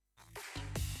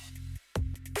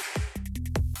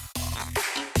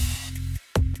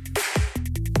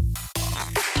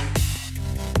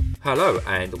Hello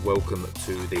and welcome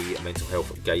to the Mental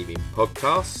Health Gaming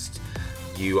Podcast.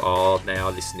 You are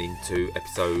now listening to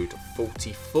episode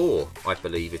 44, I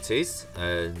believe it is,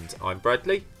 and I'm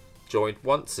Bradley, joined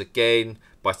once again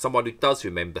by someone who does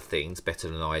remember things better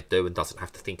than I do and doesn't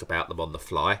have to think about them on the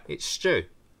fly. It's Stu.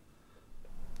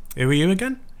 Who are you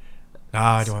again?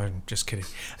 I'm just kidding.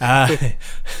 No,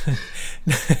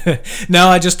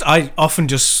 I often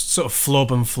just sort of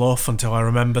flub and fluff until I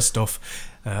remember stuff.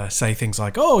 Say things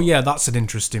like, "Oh yeah, that's an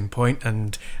interesting point,"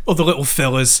 and other little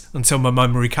fillers until my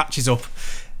memory catches up.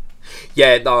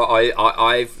 Yeah, no,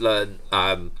 I've learned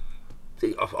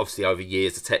obviously over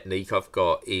years the technique I've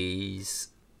got is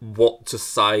what to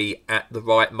say at the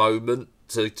right moment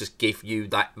to just give you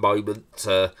that moment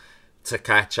to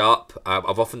catch up.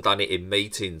 I've often done it in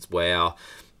meetings where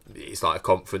it's like a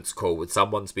conference call and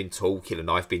someone's been talking and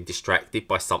I've been distracted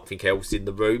by something else in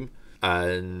the room,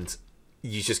 and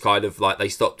you just kind of like, they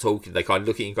stop talking, they kind of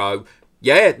look at you and go,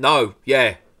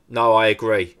 no, I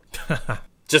agree.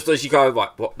 Just as you go,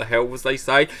 like, what the hell was they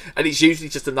saying? And it's usually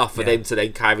just enough for them to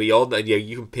then carry on, and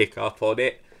you can pick up on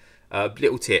it.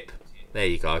 Little tip, there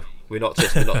you go. We're not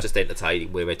just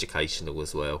entertaining, we're educational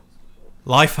as well.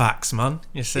 Life hacks, man.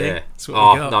 You see? Yeah. That's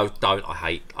what we got. No, don't.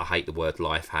 I hate the word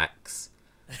life hacks.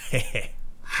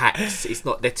 Hacks. It's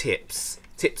not. They're tips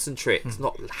and tricks,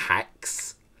 not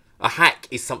hacks. A hack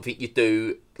is something you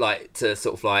do like to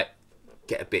sort of like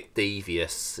get a bit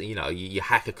devious. You know, you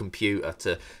hack a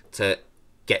computer to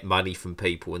get money from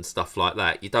people and stuff like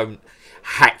that. You don't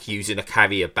hack using a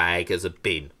carrier bag as a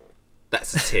bin.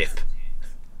 That's a tip.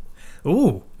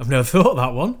 Ooh, I've never thought of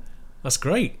that one. That's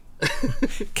great.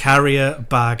 Carrier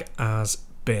bag as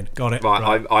bin. Got it.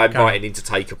 Right. I'm writing in to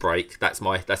take a break. That's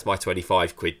my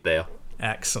 25 quid there.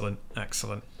 Excellent.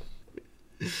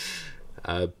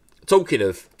 Talking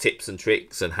of tips and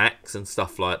tricks and hacks and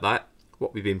stuff like that,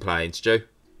 what we've been playing, Stu?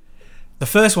 The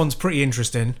first one's pretty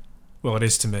interesting. Well, it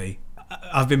is to me.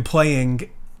 I've been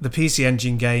playing the PC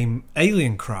Engine game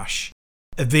Alien Crash.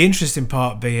 The interesting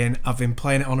part being I've been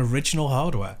playing it on original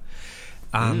hardware.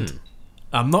 And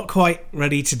I'm not quite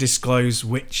ready to disclose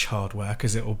which hardware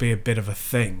because it will be a bit of a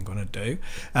thing I'm going to do.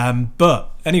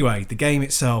 But anyway, the game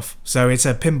itself, so it's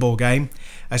a pinball game.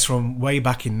 It's from way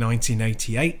back in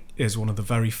 1988. It was one of the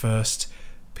very first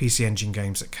PC Engine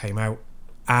games that came out.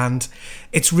 And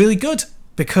it's really good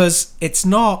because it's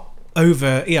not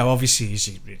over, obviously as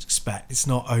you'd expect, it's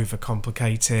not over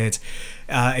complicated.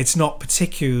 It's not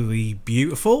particularly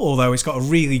beautiful, although it's got a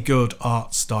really good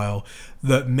art style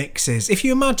that mixes, if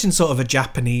you imagine sort of a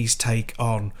Japanese take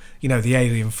on, the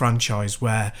Alien franchise,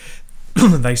 where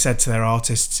they said to their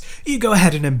artists, you go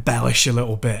ahead and embellish a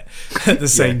little bit at the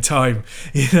same time,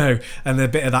 and a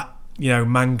bit of that,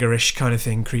 manga-ish kind of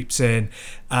thing creeps in.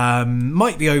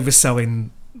 Might be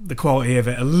overselling the quality of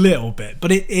it a little bit,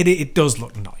 but it does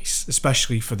look nice,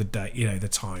 especially for the day, the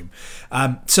time.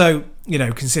 So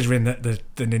considering that the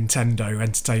Nintendo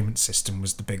Entertainment System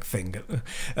was the big thing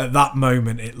at that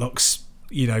moment, it looks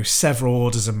several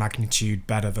orders of magnitude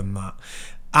better than that.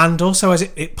 And also, as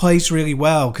it plays really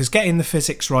well, because getting the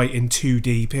physics right in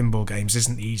 2D pinball games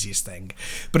isn't the easiest thing,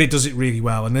 but it does it really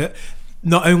well. And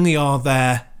not only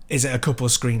is it a couple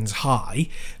of screens high,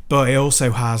 but it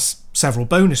also has several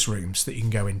bonus rooms that you can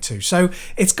go into. So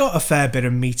it's got a fair bit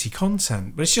of meaty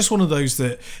content, but it's just one of those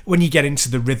that when you get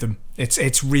into the rhythm,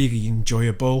 it's really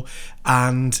enjoyable,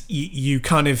 and you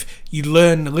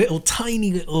learn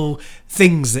tiny little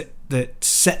things that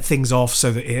set things off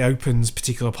so that it opens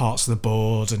particular parts of the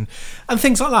board and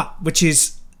things like that, which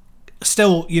is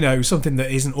still, something that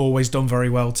isn't always done very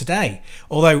well today.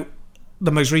 Although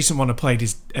the most recent one I played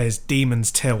is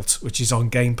Demon's Tilt, which is on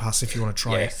Game Pass if you want to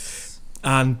try it.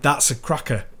 And that's a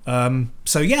cracker.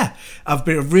 So yeah, I've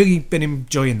really been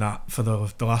enjoying that for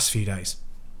the last few days.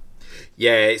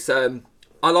 Yeah, it's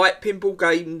I like pinball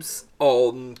games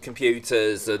on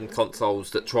computers and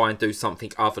consoles that try and do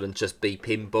something other than just be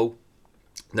pinball.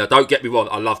 Now, don't get me wrong,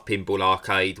 I love Pinball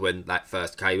Arcade when that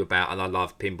first came about, and I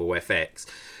love Pinball FX.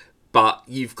 But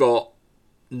you've got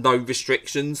no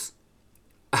restrictions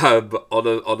on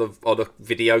a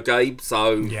video game,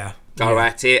 so go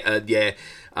at it.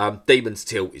 And Demon's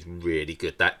Tilt is really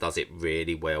good. That does it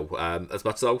really well. As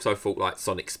much as I also thought like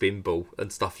Sonic Spinball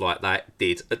and stuff like that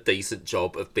did a decent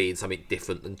job of being something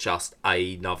different than just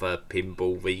another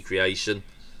pinball recreation.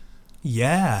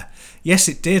 Yeah. Yes,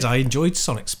 it did. I enjoyed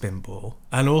Sonic Spinball.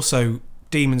 And also,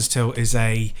 Demon's Tilt is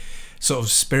a sort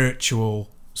of spiritual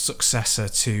successor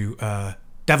to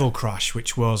Devil Crash,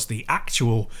 which was the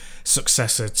actual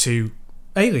successor to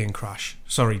Alien Crash.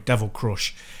 Sorry, Devil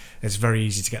Crush. It's very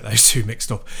easy to get those two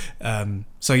mixed up.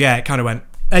 So yeah, it kind of went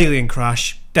Alien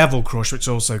Crash, Devil Crush, which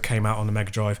also came out on the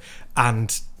Mega Drive,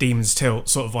 and Demon's Tilt,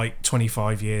 sort of like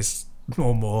 25 years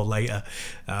or more later,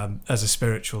 as a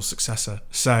spiritual successor.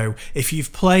 So if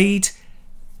you've played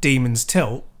Demon's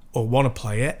Tilt or want to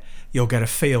play it, you'll get a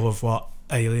feel of what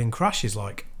Alien Crash is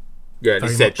like. Yeah, and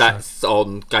he said that's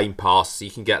on Game Pass, so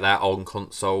you can get that on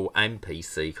console and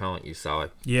PC, can't you, Si?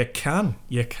 You can.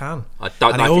 I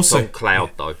don't know if it's on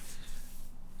cloud, though.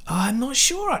 I'm not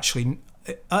sure, actually.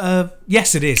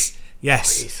 Yes, it is.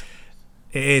 Yes,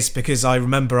 it is, because I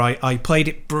remember I played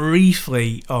it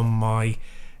briefly on my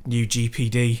new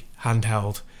GPD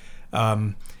handheld,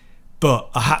 but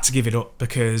I had to give it up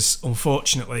because,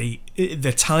 unfortunately,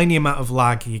 the tiny amount of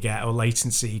lag you get or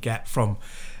latency you get from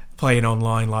playing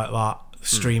online like that,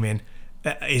 streaming,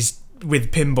 is,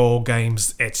 with pinball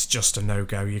games, it's just a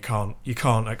no-go. You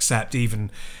can't accept even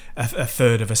a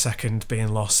third of a second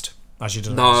being lost, as you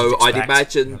do. No, I'd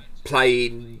imagine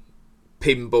playing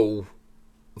pinball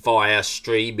via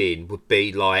streaming would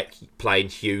be like playing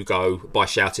Hugo by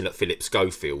shouting at Philip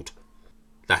Schofield.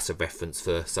 That's a reference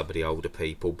for some of the older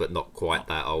people, but not quite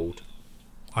that old.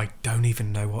 I don't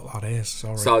even know what that is.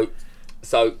 Sorry.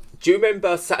 So do you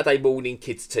remember Saturday Morning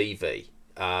Kids TV?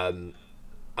 And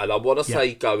I want to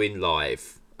say Going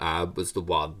Live was the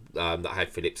one that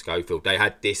had Philip Schofield. They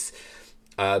had this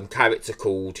character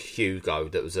called Hugo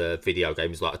that was a video game. It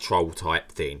was like a troll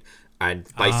type thing. And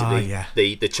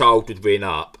basically, the child would ring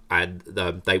up, and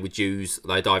they'd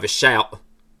either shout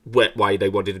what way they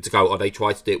wanted him to go, or they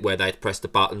tried to do it where they'd press the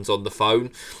buttons on the phone,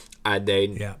 and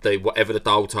then whatever the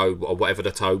dial tone or whatever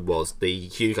the tone was, the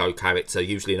Hugo character,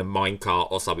 usually in a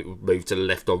minecart or something, would move to the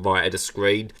left or right of the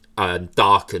screen and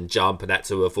duck and jump, and had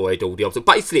to avoid all the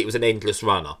obstacles. Basically, it was an endless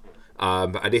runner,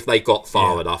 and if they got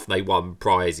far enough, they won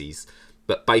prizes.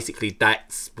 But basically,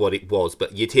 that's what it was.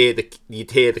 But you'd hear the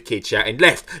kid shouting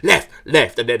left, left,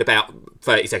 left, and then about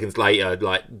 30 seconds later,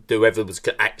 like whoever was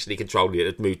actually controlling it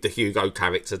had moved the Hugo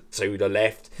character to the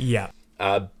left. Yeah.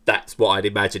 That's what I'd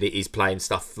imagine it is, playing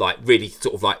stuff like really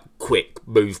sort of like quick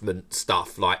movement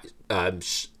stuff, like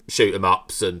shoot 'em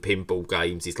ups and pinball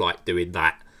games is like doing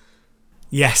that.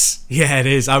 Yes, yeah, it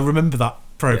is. I remember that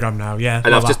program now. Yeah,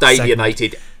 and I've just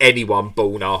alienated anyone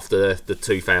born after the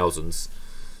 2000s.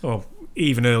 Well,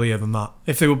 even earlier than that.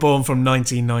 If they were born from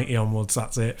 1990 onwards,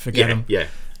 that's it. Forget them. Yeah.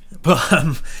 But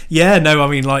I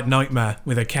mean, like Nightmare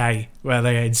with a K, where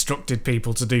they instructed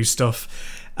people to do stuff,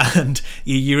 and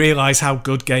you realise how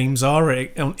good games are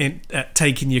at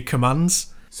taking your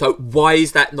commands. So why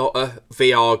is that not a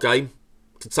VR game?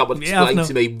 Can someone explain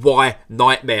to me why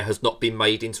Nightmare has not been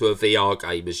made into a VR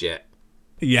game as yet?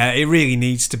 Yeah, it really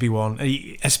needs to be one,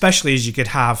 especially as you could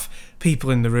have people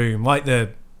in the room, like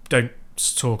the Don't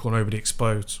Talk or Nobody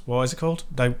Explodes. What is it called?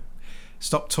 Don't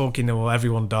Stop Talking or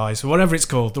Everyone Dies, or whatever it's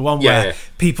called. The one where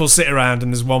people sit around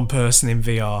and there's one person in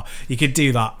VR. You could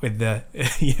do that with the,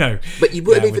 But you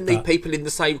wouldn't even need people in the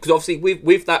same, because obviously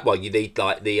with that one you need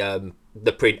like the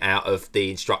printout of the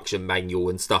instruction manual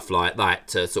and stuff like that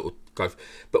to sort of go.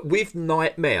 But with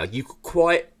Nightmare, you could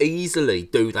quite easily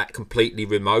do that completely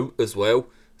remote as well.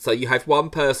 So you have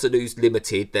one person who's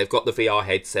limited, they've got the VR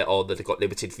headset on, they've got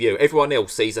limited view. Everyone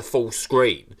else sees a full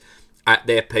screen at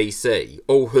their PC,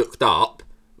 all hooked up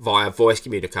via voice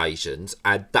communications,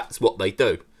 and that's what they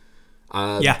do.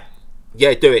 Do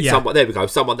it. Yeah. Someone, there we go.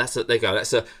 Someone, there you go.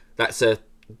 That's a.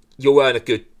 You'll earn a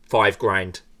good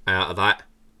 $5,000 out of that.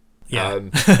 Yeah.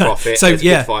 Profit. So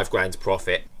good $5,000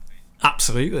 profit.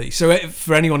 Absolutely. So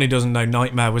for anyone who doesn't know,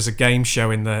 Nightmare was a game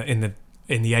show in the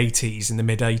 80s, in the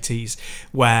mid 80s,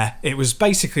 where it was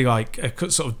basically like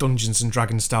a sort of Dungeons and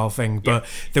Dragons style thing, but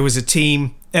there was a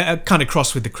team kind of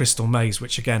crossed with the Crystal Maze,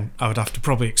 which again I would have to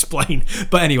probably explain.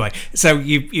 But anyway, so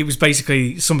it was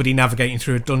basically somebody navigating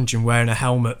through a dungeon wearing a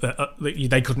helmet that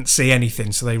they couldn't see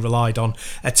anything, so they relied on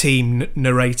a team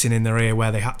narrating in their ear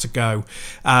where they had to go,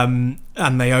 and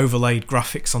they overlaid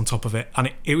graphics on top of it,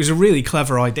 and it was a really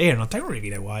clever idea, and I don't really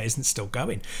know why it isn't still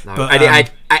going. No. But, and it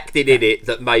had acting in it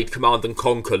that made Command and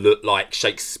Conquer look like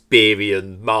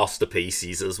Shakespearean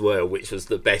masterpieces as well, which was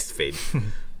the best thing.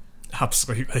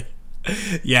 Absolutely.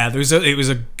 Yeah, it was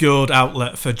a good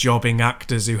outlet for jobbing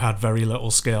actors who had very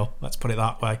little skill. Let's put it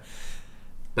that way.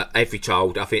 But I think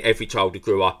every child who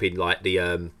grew up in like the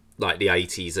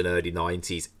 80s and early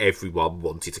 90s, everyone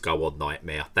wanted to go on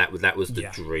Nightmare. That was the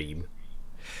dream.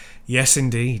 Yes,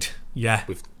 indeed. Yeah.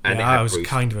 I was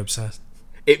kind of obsessed.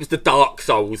 It was the Dark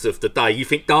Souls of the day. You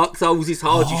think Dark Souls is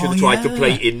hard? You should have tried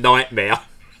completing Nightmare.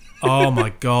 Oh my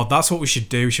god, that's what we should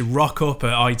do. We should rock up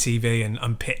at ITV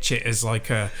and pitch it as like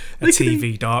a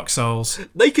TV Dark Souls.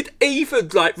 They could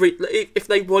even if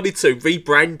they wanted to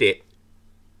rebrand it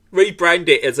Rebrand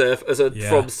it as a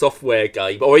From Software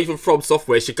game, or even From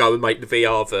Software should go and make the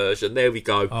VR version. There we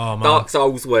go. Oh, man. Dark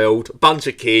Souls world, bunch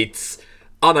of kids,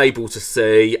 unable to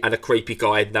see, and a creepy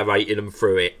guy narrating them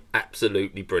through it.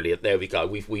 Absolutely brilliant. There we go.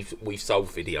 We've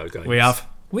solved video games. We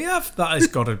have. That has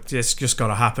got to. It's just got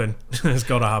to happen. It's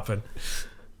got to happen.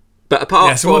 But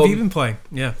apart so from, what have you been playing?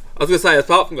 Yeah. I was going to say,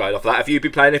 apart from going off that, have you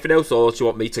been playing anything else, or do you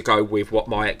want me to go with what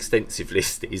my extensive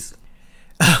list is?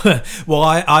 Well,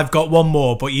 I've got one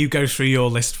more, but you go through your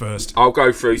list first. I'll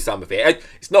go through some of it.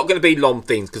 It's not going to be long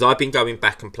things, because I've been going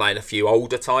back and playing a few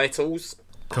older titles.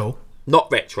 Cool. Not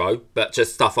retro, but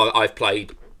just stuff I've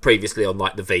played previously on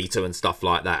like the Vita and stuff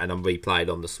like that, and I'm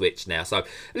replaying on the Switch now. So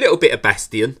a little bit of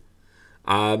Bastion.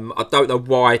 I don't know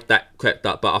why that crept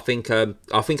up, but I think I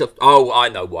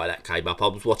know why that came up. I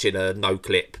was watching a No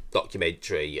Clip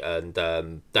documentary, and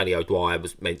Danny O'Dwyer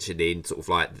was mentioning sort of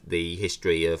like the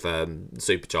history of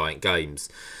Supergiant games,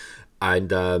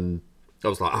 and I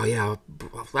was like, oh yeah,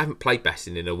 I haven't played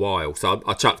Bastion in a while, so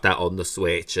I chucked that on the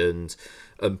Switch and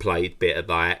played a bit of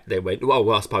that. Then went,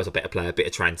 well, I suppose I better play a bit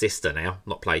of Transistor now.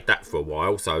 Not played that for a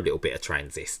while, so a little bit of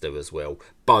Transistor as well.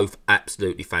 Both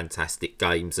absolutely fantastic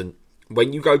games, and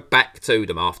when you go back to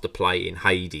them after playing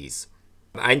Hades,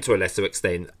 and to a lesser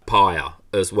extent Pyre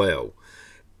as well,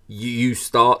 you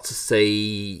start to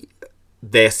see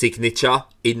their signature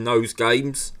in those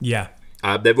games. Yeah.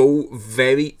 They're all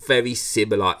very, very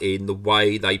similar in the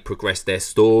way they progress their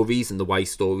stories and the way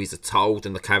stories are told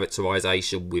and the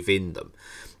characterisation within them.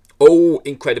 All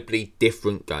incredibly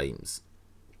different games.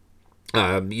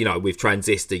 With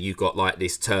Transistor, you've got like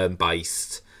this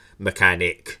turn-based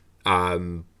mechanic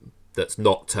that's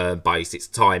not turn-based, it's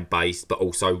time-based, but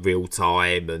also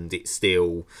real-time, and it's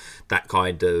still that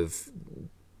kind of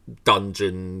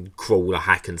dungeon crawler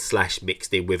hack and slash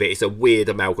mixed in with it. It's a weird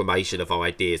amalgamation of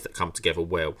ideas that come together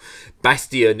well.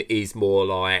 Bastion is more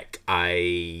like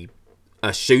a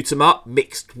shoot 'em up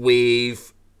mixed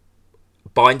with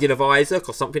Binding of Isaac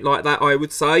or something like that, I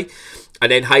would say.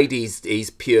 And then Hades is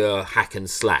pure hack and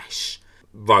slash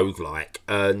roguelike,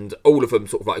 and all of them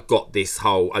sort of like got this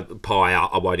whole Pyre.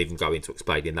 I won't even go into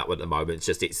explaining that one at the moment.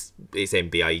 It's just it's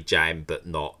NBA Jam, but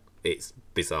not. It's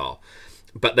bizarre.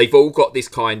 But they've all got this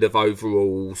kind of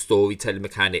overall storytelling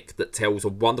mechanic that tells a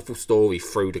wonderful story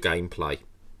through the gameplay.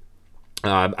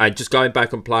 And just going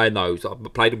back and playing those, I've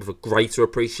played them with a greater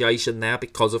appreciation now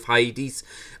because of Hades.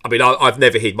 I mean, I've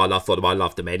never hid my love for them. I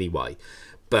loved them anyway.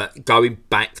 But going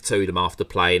back to them after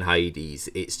playing Hades,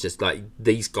 it's just like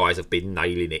these guys have been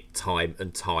nailing it time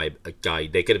and time again.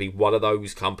 They're going to be one of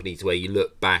those companies where you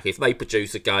look back, if they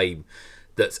produce a game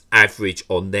that's average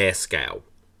on their scale,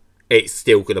 it's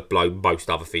still going to blow most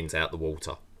other things out the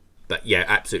water. But yeah,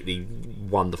 absolutely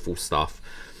wonderful stuff.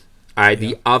 And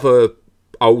the other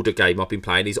older game I've been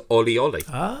playing is Ollie Ollie.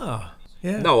 Ah,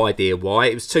 yeah. No idea why.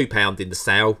 It was £2 in the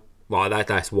sale. Well,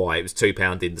 that's why. It was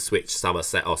 £2 in the Switch summer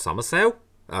sale?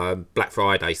 Black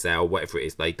Friday sale, whatever it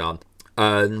is they done.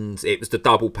 And it was the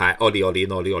double pack, Ollie Ollie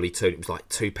and Ollie Ollie 2. It was like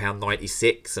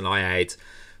 £2.96, and I had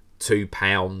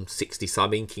 £2.60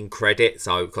 something in credit,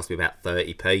 so it cost me about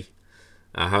 30p.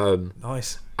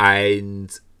 Nice.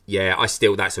 And yeah,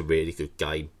 that's a really good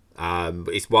game.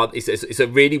 It's a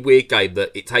really weird game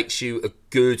that it takes you a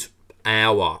good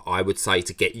hour, I would say,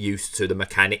 to get used to the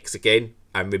mechanics again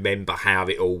and remember how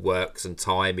it all works and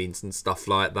timings and stuff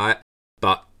like that.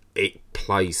 But it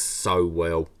plays so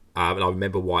well. And I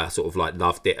remember why I sort of like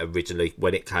loved it originally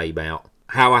when it came out.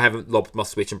 How I haven't lobbed my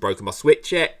Switch and broken my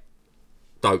Switch yet,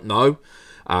 don't know.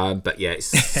 But yeah, it's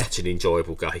such an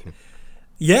enjoyable game.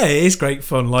 Yeah, it is great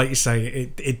fun. Like you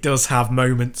say, it does have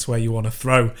moments where you want to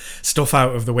throw stuff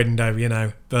out of the window, you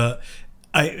know. But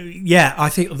I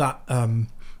think that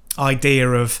idea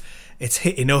of it's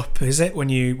hitting up, is it, when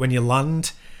you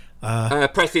land?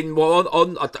 Pressing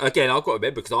on again, I've got to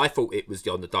remember, because I thought it was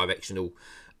on the directional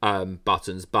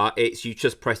buttons, but it's you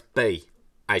just press B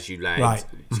as you land, right,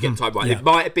 to get time right. Yeah. It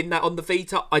might have been that on the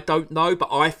Vita, I don't know, but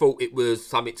I thought it was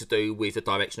something to do with the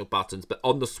directional buttons. But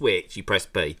on the Switch, you press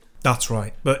B. That's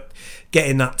right. But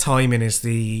getting that timing is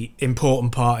the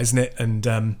important part, isn't it?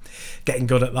 And getting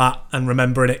good at that and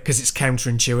remembering it, because it's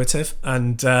counterintuitive.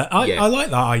 And I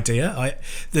like that idea.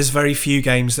 There's very few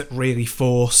games that really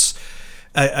force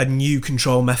a new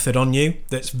control method on you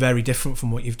that's very different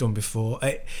from what you've done before.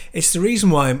 It's the reason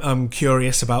why I'm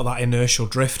curious about that inertial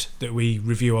drift that we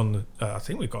review on the... I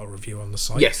think we've got a review on the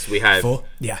site. Yes, we have.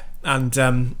 Yeah. And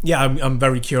I'm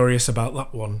very curious about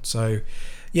that one. So...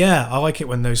 yeah, I like it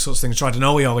when those sorts of things are tried. And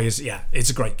Ollie Ollie it's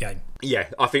a great game. Yeah,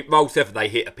 I think most of they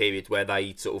hit a period where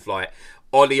they sort of like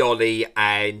Ollie Ollie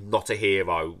and Not a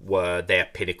Hero were their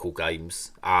pinnacle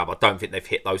games. I don't think they've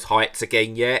hit those heights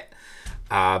again yet.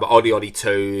 Ollie Ollie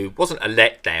 2 wasn't a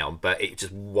letdown, but it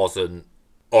just wasn't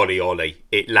Ollie Ollie.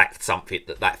 It lacked something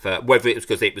whether it was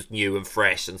because it was new and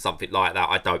fresh and something like that,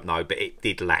 I don't know, but it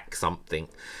did lack something.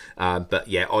 But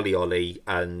yeah, Ollie Ollie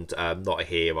and Not a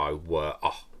Hero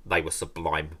they were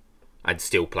sublime and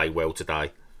still play well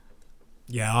today.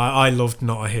 Yeah, I loved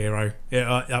Not a Hero.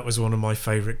 That was one of my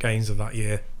favourite games of that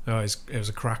year. It was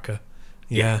a cracker.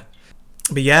 Yeah.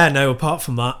 But yeah, no, apart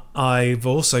from that, I've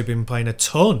also been playing a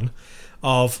ton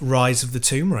of Rise of the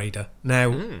Tomb Raider.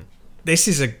 Now, this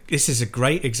is a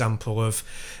great example of,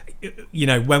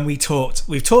 when we've talked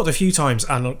a few times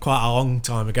and quite a long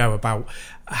time ago about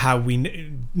how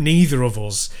neither of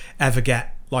us ever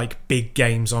get like big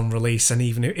games on release, and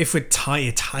even if we're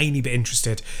a tiny bit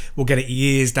interested, we'll get it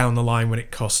years down the line when it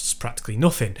costs practically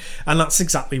nothing. And that's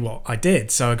exactly what I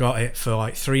did. So I got it for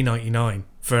like $3.99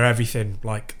 for everything,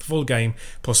 like the full game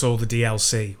plus all the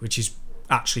DLC, which is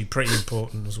actually pretty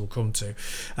important, as we'll come to.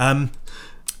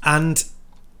 And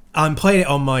I'm playing it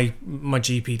on my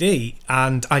GPD,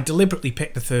 and I deliberately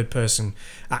picked a third-person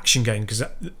action game because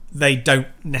they don't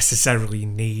necessarily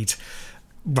need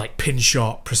like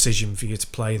pin-sharp precision for you to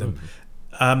play them.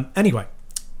 Anyway,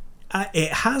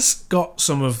 it has got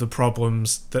some of the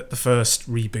problems that the first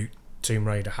reboot Tomb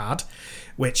Raider had,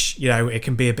 which, it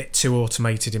can be a bit too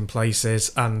automated in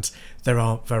places, and there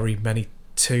aren't very many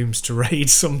tombs to raid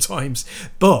sometimes,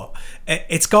 but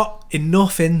it's got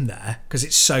enough in there because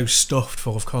it's so stuffed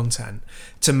full of content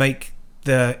to make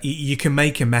you can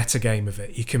make a meta game of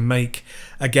it. You can make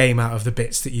a game out of the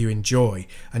bits that you enjoy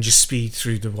and just speed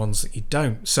through the ones that you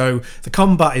don't. So the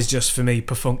combat is just, for me,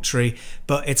 perfunctory,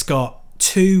 but it's got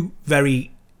two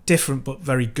very different but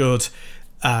very good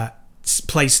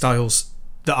play styles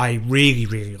that I really,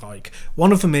 really like.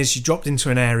 One of them is you dropped into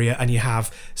an area and you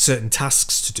have certain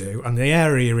tasks to do, and the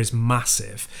area is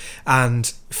massive, and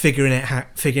figuring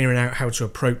out how to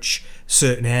approach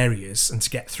certain areas and to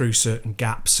get through certain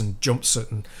gaps and jump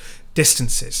certain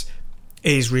distances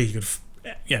is really good.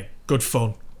 Good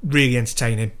fun, really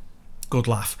entertaining, good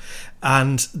laugh.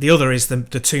 And the other is the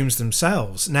tombs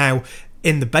themselves. Now,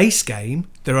 in the base game,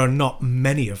 there are not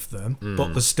many of them,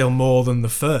 but there's still more than the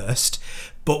first.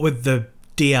 But with the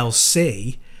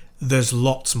DLC, there's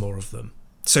lots more of them.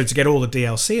 So to get all the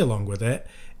DLC along with it,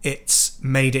 it's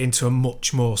made it into a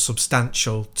much more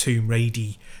substantial Tomb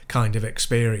Raider kind of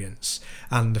experience.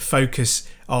 And the focus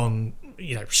on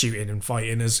shooting and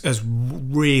fighting has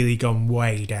really gone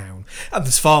way down. And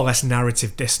there's far less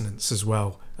narrative dissonance as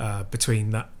well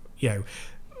between that,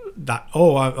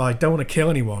 I don't want to kill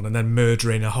anyone, and then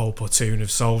murdering a whole platoon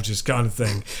of soldiers kind of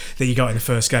thing that you got in the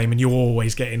first game, and you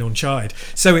always get in Uncharted.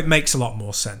 So it makes a lot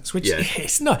more sense. Which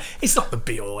it's not the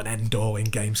be all and end all in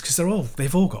games, because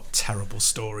they've all got terrible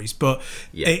stories, but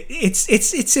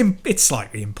it's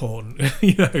slightly important,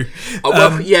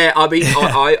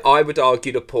 I would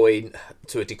argue the point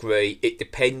to a degree. It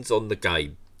depends on the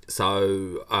game.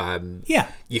 So,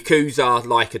 Yakuza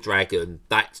Like a Dragon,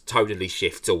 that totally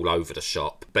shifts all over the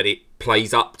shop, but it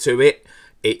plays up to it.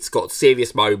 It's got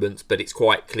serious moments, but it's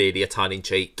quite clearly a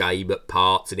tongue-in-cheek game at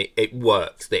parts, and it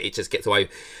works, that it just gets away.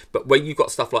 But when you've got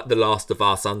stuff like The Last of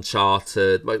Us,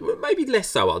 Uncharted, maybe less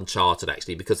so Uncharted,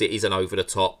 actually, because it is an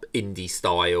over-the-top indie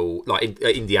style, like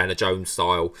Indiana Jones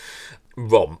style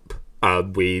romp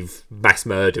with mass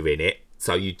murder in it.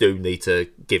 So you do need to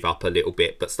give up a little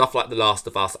bit. But stuff like The Last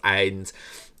of Us and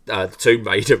the Tomb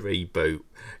Raider reboot,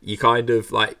 you kind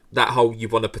of like that whole, you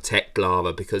want to protect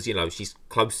Lara because, she's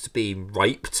close to being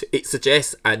raped, it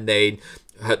suggests. And then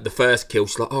the first kill,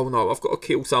 she's like, oh no, I've got to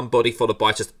kill somebody, followed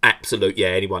by just absolute,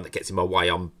 anyone that gets in my way,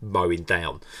 I'm mowing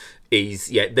down. They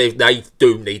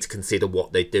do need to consider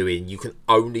what they're doing. You can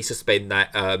only suspend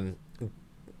that,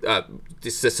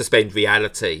 suspend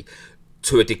reality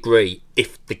to a degree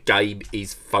if the game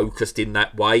is focused in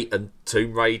that way, and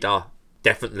Tomb Raider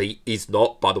definitely is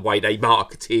not, by the way they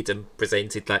marketed and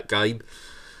presented that game.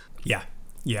 Yeah,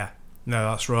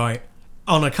 no, that's right.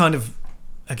 On a kind of,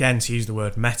 again, to use the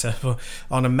word meta, but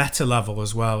on a meta level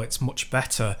as well, it's much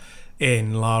better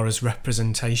in Lara's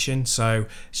representation. So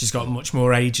she's got much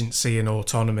more agency and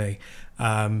autonomy.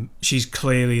 She's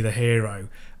clearly the hero,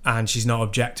 and she's not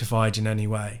objectified in any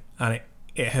way, and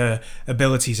her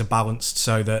abilities are balanced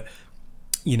so that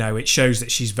it shows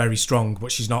that she's very strong, but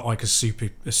she's not like a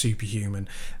superhuman,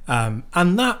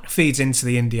 and that feeds into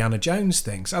the Indiana Jones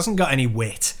thing. So it hasn't got any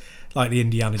wit like the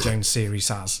Indiana Jones series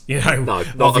has, no, not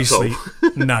obviously at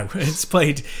all. No,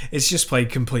 it's just played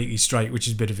completely straight, which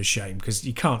is a bit of a shame because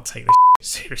you can't take this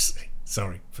seriously.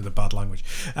 Sorry for the bad language.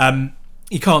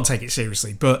 You can't take it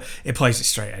seriously, but it plays it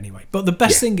straight anyway. But the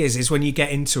best thing is when you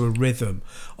get into a rhythm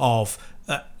of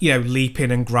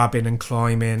leaping and grabbing and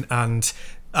climbing and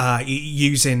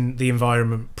using the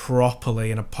environment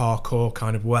properly in a parkour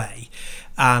kind of way.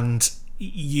 And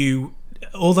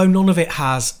although none of it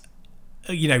has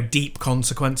deep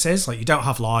consequences, like you don't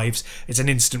have lives, it's an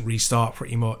instant restart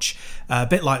pretty much, a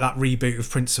bit like that reboot of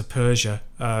Prince of Persia,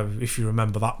 if you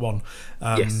remember that one,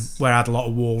 yes. where I had a lot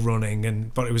of war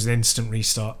running, but it was an instant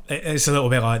restart. It's a little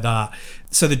bit like that.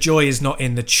 So the joy is not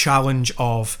in the challenge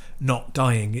of not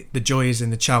dying, the joy is in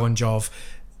the challenge of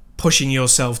pushing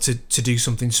yourself to do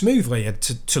something smoothly and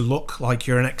to look like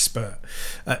you're an expert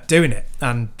at doing it,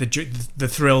 and the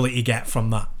thrill that you get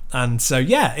from that. And so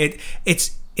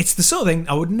it's the sort of thing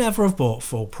I would never have bought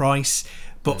full price,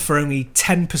 but for only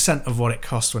 10% of what it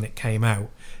cost when it came out,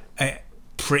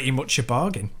 pretty much a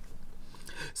bargain.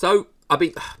 So, I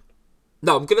mean,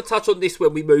 no, I'm going to touch on this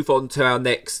when we move on to our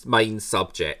next main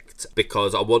subject,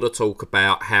 because I want to talk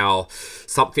about how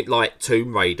something like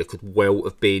Tomb Raider could well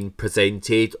have been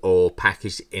presented or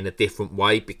packaged in a different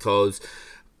way, because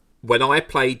when I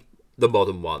played the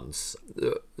modern ones,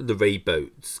 the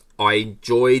reboots, I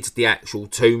enjoyed the actual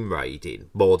tomb raiding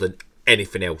more than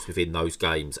anything else within those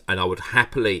games, and I would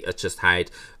happily have just had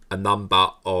a number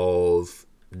of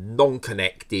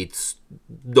non-connected,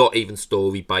 not even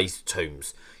story-based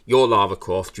tombs. You're Lara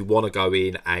Croft, you want to go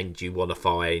in and you want to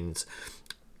find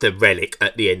the relic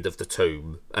at the end of the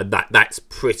tomb, and that's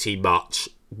pretty much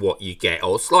what you get.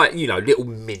 Or it's like, little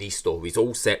mini stories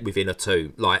all set within a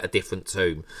tomb, like a different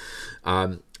tomb.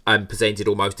 And presented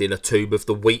almost in a Tomb of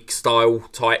the Week style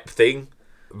type thing,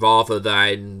 rather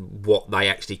than what they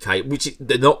actually came.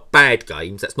 They're not bad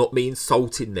games. That's not me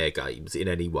insulting their games in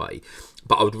any way.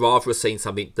 But I would rather have seen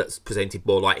something that's presented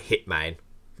more like Hitman.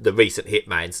 The recent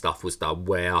Hitman stuff was done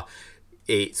where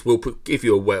we'll give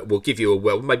you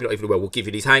maybe not even a well, we'll give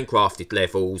you these handcrafted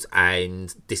levels,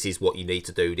 and this is what you need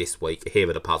to do this week. Here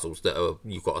are the puzzles that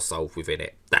you've got to solve within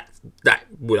it. That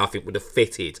would, I think, would have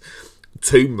fitted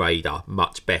Tomb Raider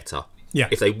much better. Yeah.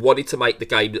 If they wanted to make the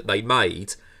game that they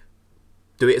made,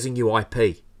 do it as a new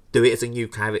IP, do it as a new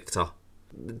character.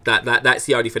 That's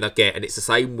the only thing I get. And it's the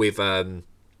same with I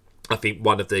think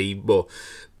one of the more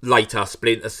later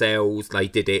Splinter Cells. They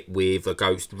did it with a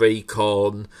Ghost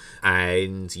Recon,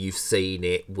 and you've seen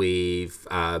it with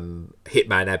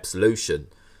Hitman Absolution.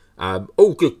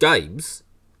 All good games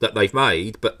that they've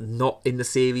made, but not in the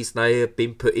series they have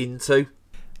been put into.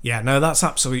 Yeah, no, that's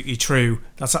absolutely true.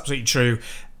 That's absolutely true.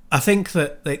 I think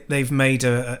that they've made,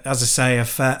 as I say, a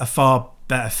far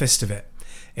better fist of it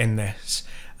in this.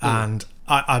 And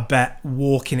I bet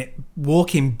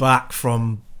walking back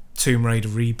from Tomb Raider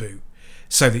reboot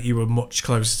so that you were much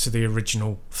closer to the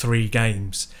original 3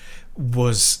 games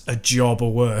was a job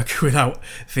of work without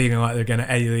feeling like they're going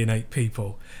to alienate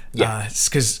people. Yeah.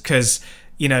 Because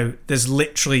there's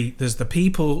the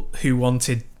people who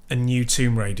wanted a new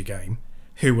Tomb Raider game,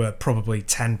 who were probably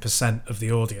 10% of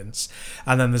the audience,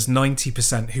 and then there's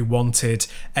 90% who wanted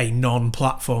a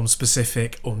non-platform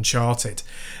specific Uncharted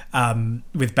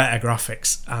with better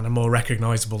graphics and a more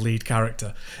recognisable lead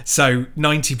character. So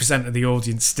 90% of the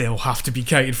audience still have to be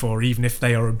catered for, even if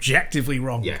they are objectively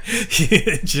wrong. Yeah. Do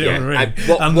you know what I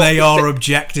mean? And they are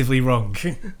objectively wrong.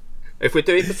 If we're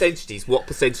doing percentages, what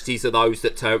percentages are those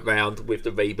that turned around with the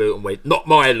reboot and went, not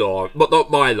my Lara,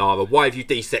 why have you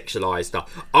desexualised her?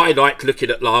 I like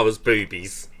looking at Lara's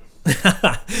boobies.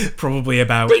 Probably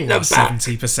about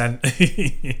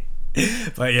 70%.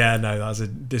 But yeah, no, that's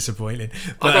disappointing.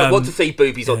 But, I don't want to see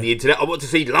boobies on the internet. I want to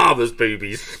see Lara's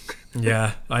boobies.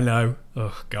 Yeah, I know.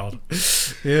 Oh, God.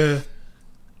 Yeah.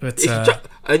 But,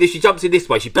 and if she jumps in this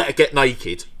way, she better get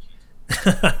naked.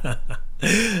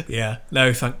 Yeah,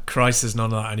 no, thank Christ there's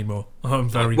none of that anymore. I'm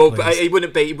very pleased. But it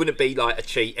wouldn't be like a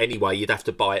cheat anyway. You'd have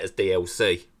to buy it as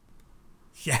DLC.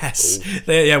 Yes.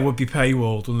 It would be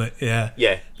paywalled, wouldn't it? Yeah.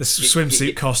 Yeah. The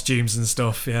swimsuit costumes and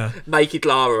stuff, yeah. Naked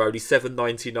Lara only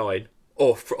 $7.99.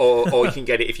 Or you can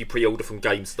get it if you pre-order from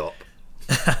GameStop.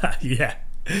 Yeah.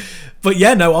 But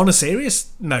yeah, no, on a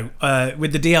serious note,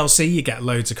 with the DLC you get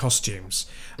loads of costumes.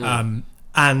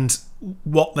 And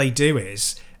what they do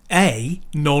is,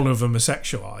 none of them are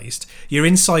sexualized. You're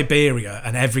in Siberia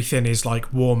and everything is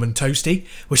like warm and toasty,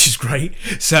 which is great.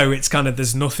 So it's kind of,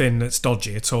 there's nothing that's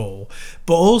dodgy at all.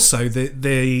 But also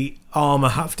the armor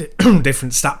have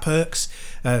different stat perks.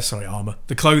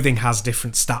 The clothing has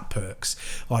different stat perks.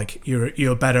 Like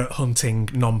you're better at hunting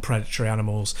non-predatory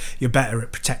animals. You're better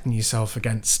at protecting yourself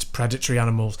against predatory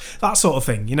animals. That sort of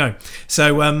thing,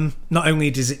 So not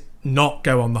only does it not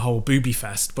go on the whole booby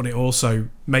fest, but it also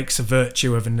makes a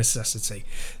virtue of a necessity.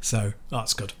 So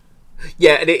that's good.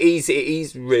 Yeah, and it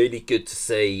is really good to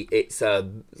see. It's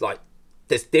like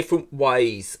there's different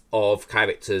ways of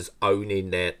characters owning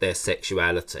their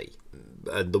sexuality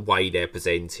and the way they're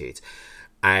presented.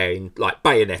 And like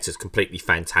Bayonetta's completely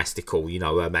fantastical, you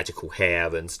know, her magical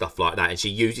hair and stuff like that, and she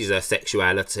uses her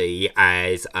sexuality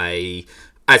as a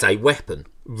weapon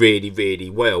really, really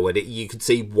well, and you can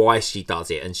see why she does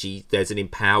it, and there's an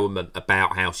empowerment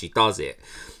about how she does it.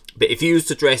 But if you was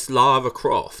to dress Lara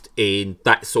Croft in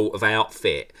that sort of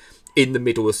outfit in the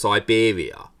middle of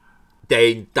Siberia,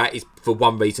 then that is for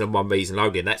one reason and one reason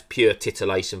only, and that's pure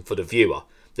titillation for the viewer.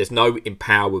 There's no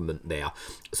empowerment there.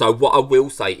 So what I will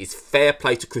say is fair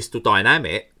play to Crystal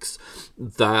Dynamics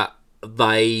that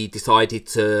they decided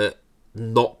to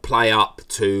not play up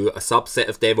to a subset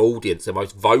of their audience. The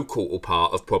most vocal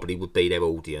part of probably would be their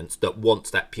audience that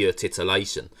wants that pure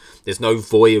titillation. There's no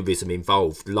voyeurism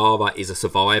involved. Lara is a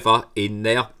survivor in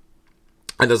there.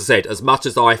 And as I said, as much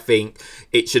as I think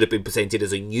it should have been presented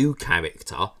as a new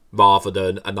character rather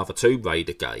than another Tomb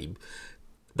Raider game,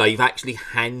 they've actually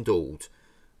handled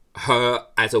her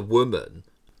as a woman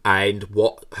and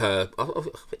what her...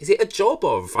 Is it a job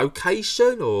or a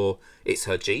vocation, or it's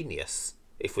her genius,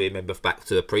 if we remember back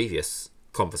to the previous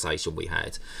conversation we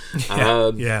had.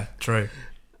 Yeah, true.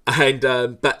 And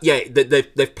but yeah,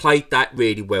 they've played that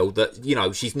really well, that, you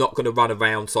know, she's not going to run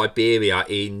around Siberia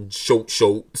in short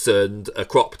shorts and a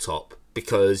crop top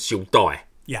because she'll die.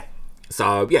 Yeah.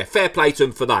 So yeah, fair play to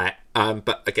them for that.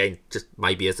 But again, just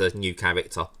maybe as a new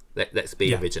character, let's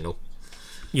be original.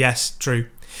 Yes, true.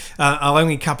 I'll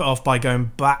only cap it off by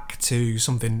going back to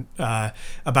something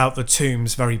about the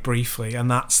tombs very briefly,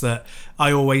 and that's that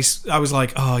I was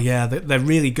like, oh yeah, they're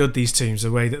really good, these tombs.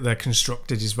 The way that they're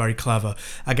constructed is very clever.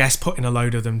 I guess putting a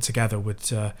load of them together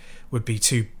would be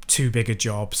too big a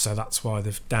job, so that's why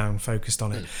they've focused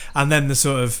on it. And then the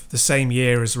same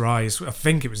year as Rise, I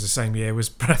think it was the same year, was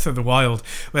Breath of the Wild,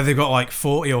 where they've got like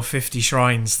 40 or 50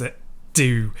 shrines that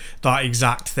do that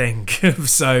exact thing.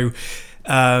 So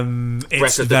it's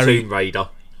Breath of the Tomb Raider.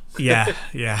 yeah,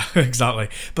 exactly.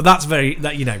 But that's so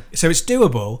it's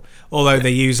doable, although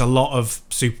they use a lot of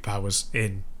superpowers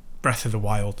in Breath of the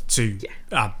Wild to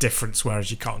add difference, whereas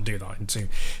you can't do that in Tomb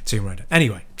Raider.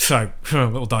 Anyway, so a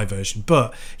little diversion.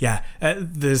 But yeah,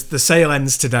 the sale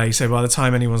ends today, so by the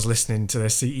time anyone's listening to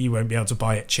this, you won't be able to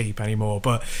buy it cheap anymore.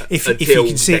 But if you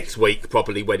can see next week,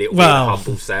 probably when it'll be a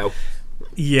humble sale.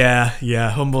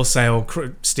 Yeah, humble sale,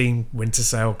 Steam winter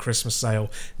sale, Christmas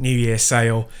sale, New Year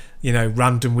sale,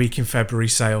 random week in February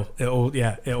sale. It'll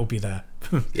be there.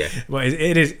 Yeah. Well,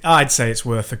 it is. I'd say it's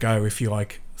worth a go if you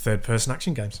like third-person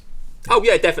action games. Oh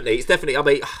yeah, definitely. It's definitely. I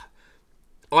mean,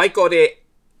 I got it.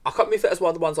 I can't remember if that was one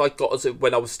of the ones I got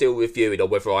when I was still reviewing, or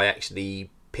whether I actually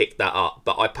picked that up.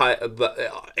 But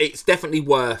it's definitely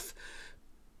worth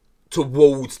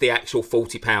towards the actual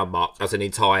 £40 mark as an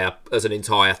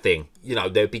entire thing.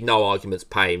 There'd be no arguments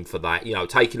paying for that.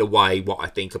 Taking away what I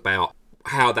think about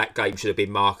how that game should have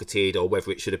been marketed, or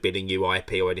whether it should have been a new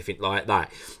IP or anything like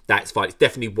that, that's fine. It's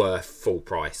definitely worth full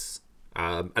price.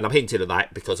 And I'm hinting at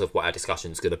that because of what our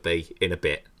discussion's going to be in a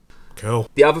bit. Cool.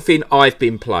 The other thing I've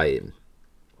been playing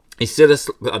is still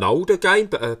an older game,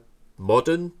 but a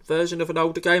modern version of an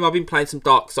older game. I've been playing some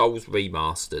Dark Souls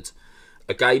Remastered.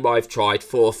 A game I've tried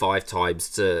 4 or 5 times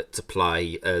to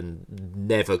play and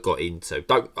never got into.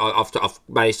 I've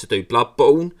managed to do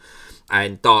Bloodborne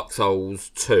and Dark Souls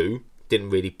 2. Didn't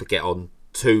really get on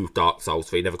to Dark Souls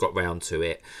 3. Never got round to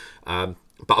it.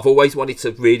 But I've always wanted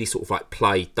to really sort of like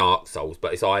play Dark Souls,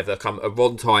 but it's either come a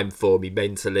wrong time for me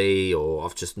mentally, or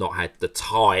I've just not had the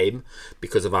time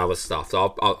because of other stuff.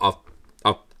 So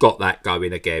I've got that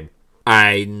going again,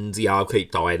 and yeah, I'll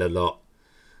keep dying a lot.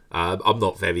 I'm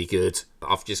not very good.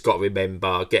 I've just got to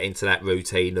remember getting to that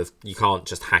routine of you can't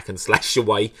just hack and slash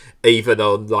away, even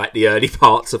on like the early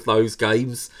parts of those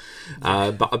games.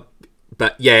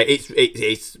 But yeah,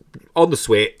 it's on the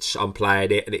Switch. I'm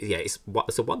playing it, and it's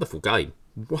a wonderful game.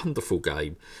 Wonderful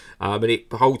game. And it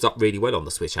holds up really well on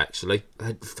the Switch, actually.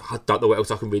 I don't know what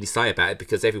else I can really say about it,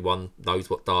 because everyone knows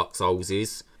what Dark Souls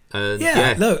is. And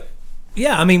look.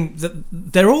 Yeah, I mean,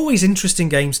 they're always interesting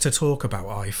games to talk about,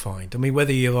 I find. I mean,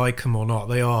 whether you like them or not,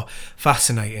 they are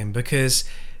fascinating because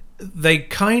they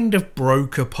kind of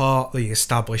broke apart the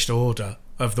established order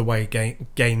of the way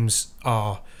games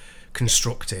are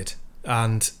constructed.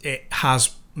 And it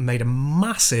has made a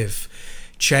massive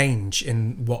change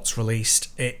in what's released.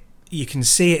 You can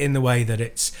see it in the way that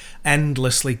it's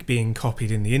endlessly being copied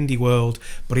in the indie world,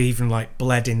 but even like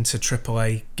bled into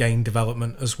AAA game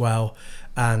development as well,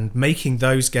 and making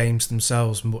those games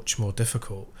themselves much more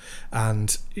difficult.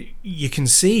 And you can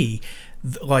see,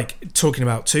 like, talking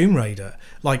about Tomb Raider,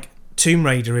 like Tomb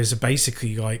Raider is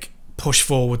basically like push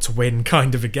forward to win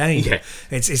kind of a game. Yeah.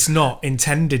 It's not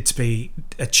intended to be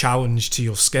a challenge to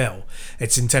your skill.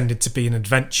 It's intended to be an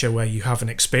adventure where you have an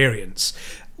experience.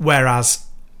 Whereas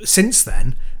since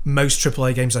then, most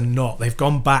AAA games are not. They've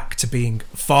gone back to being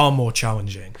far more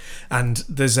challenging, and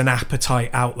there's an appetite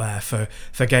out there for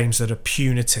games that are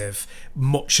punitive,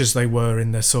 much as they were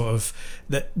in the sort of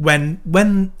that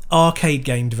when arcade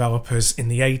game developers in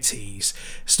the 80s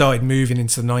started moving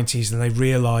into the 90s, and they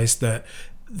realised that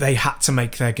they had to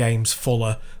make their games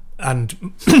fuller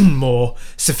and more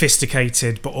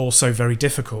sophisticated, but also very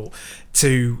difficult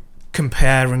to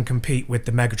compare and compete with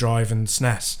the Mega Drive and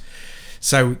SNES.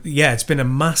 So yeah, it's been a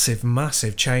massive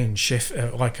shift,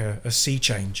 like a sea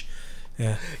change.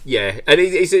 Yeah, and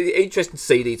it's interesting to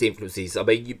see these influences. I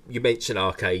mean, you mentioned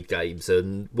arcade games,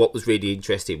 and what was really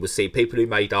interesting was seeing people who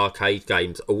made arcade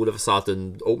games all of a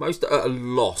sudden almost at a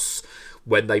loss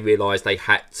when they realised they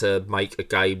had to make a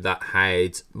game that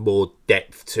had more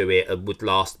depth to it and would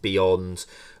last beyond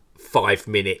 5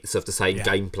 minutes of the same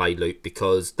gameplay loop,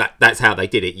 because that's how they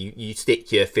did it. You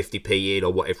stick your 50p in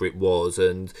or whatever it was,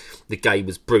 and the game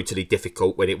was brutally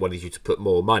difficult when it wanted you to put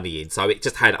more money in. So it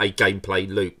just had a gameplay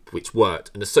loop which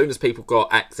worked. And as soon as people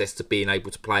got access to being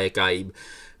able to play a game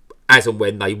as and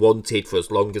when they wanted, for as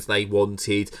long as they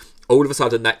wanted, all of a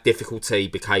sudden that difficulty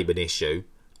became an issue.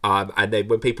 And then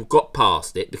when people got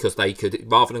past it, because they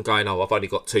could, rather than going, I've only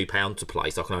got £2 to play,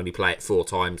 so I can only play it 4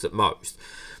 times at most,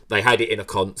 they had it in a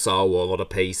console or on a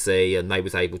PC, and they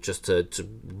was able just to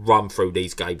run through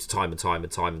these games time and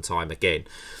time again.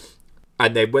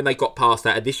 And then when they got past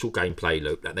that initial gameplay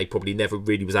loop that they probably never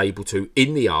really was able to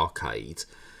in the arcade,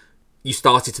 you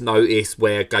started to notice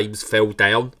where games fell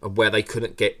down and where they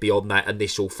couldn't get beyond that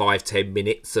initial 5-10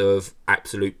 minutes of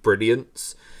absolute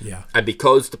brilliance. Yeah. And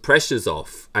because the pressure's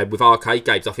off, and with arcade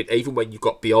games, I think even when you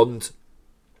got beyond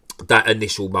that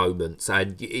initial moments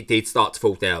and it did start to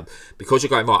fall down, because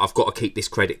you're going, right, I've got to keep this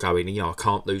credit going, and I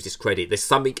can't lose this credit. There's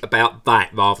something about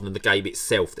that rather than the game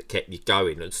itself that kept you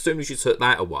going. And as soon as you took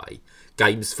that away,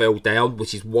 games fell down,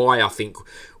 which is why I think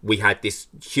we had this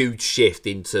huge shift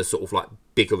into sort of like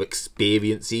bigger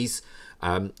experiences,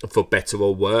 for better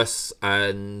or worse.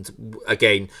 And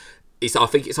again, I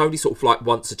think it's only sort of like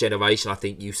once a generation I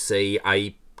think you see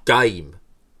a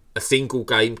single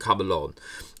game come along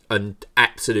and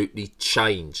absolutely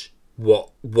change what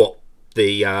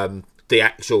the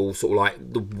actual sort of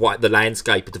like the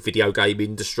landscape of the video game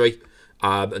industry.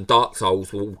 And Dark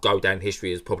Souls will go down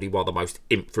history as probably one of the most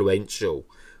influential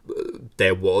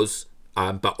there was,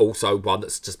 but also one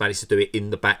that's just managed to do it in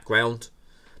the background.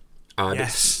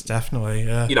 Yes, definitely.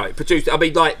 Yeah. It produced. I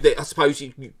mean, like I suppose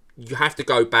you have to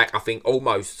go back, I think,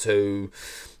 almost to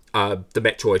the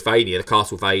Metroidvania, the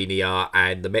Castlevania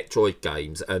and the Metroid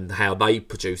games, and how they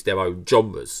produced their own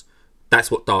genres. That's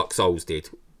what Dark Souls did,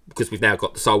 because we've now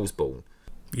got the Soulsborne.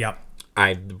 Yep.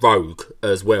 And Rogue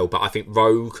as well, but I think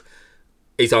Rogue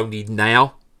is only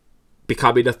now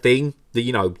becoming a thing.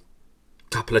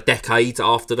 Couple of decades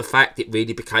after the fact, it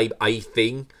really became a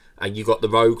thing, and you got the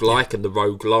roguelike and the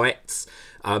roguelites.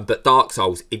 But Dark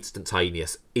Souls,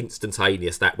 instantaneous.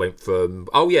 That went from,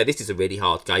 oh yeah, this is a really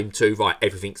hard game, to, right,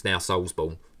 everything's now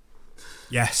Soulsborne.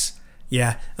 Yes.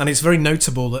 Yeah, and it's very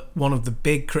notable that one of the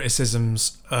big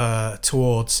criticisms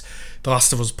towards The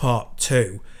Last of Us Part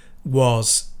 2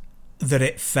 was that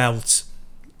it felt,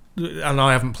 and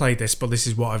I haven't played this, but this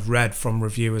is what I've read from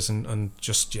reviewers and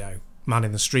just, man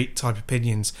in the street type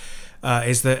opinions,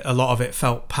 is that a lot of it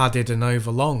felt padded and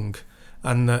overlong.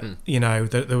 And that,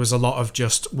 that there was a lot of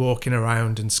just walking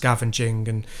around and scavenging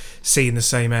and seeing the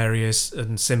same areas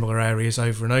and similar areas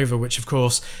over and over, which, of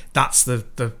course, that's the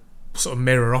sort of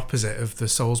mirror opposite of the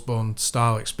Soulsborne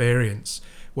style experience,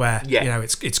 where,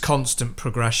 it's constant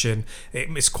progression,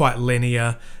 it's quite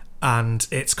linear, and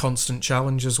it's constant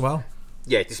challenge as well.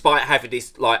 Yeah, despite having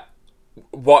this, like,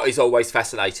 what is always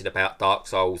fascinating about Dark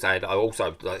Souls, and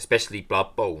also especially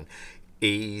Bloodborne,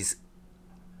 is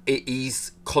it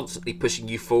is constantly pushing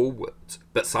you forward,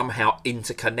 but somehow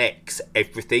interconnects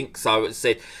everything. So as I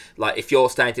said, like if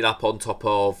you're standing up on top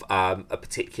of a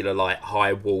particular like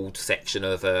high walled section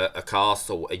of a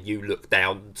castle, and you look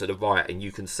down to the right and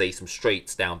you can see some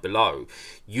streets down below,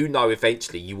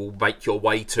 eventually you will make your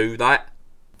way to that.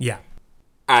 Yeah.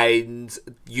 And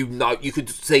you could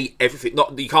see everything.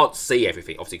 You can't see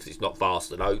everything, obviously, because it's not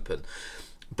vast and open.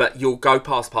 But you'll go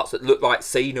past parts that look like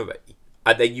scenery,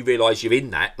 and then you realise you're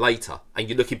in that later, and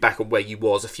you're looking back on where you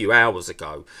was a few hours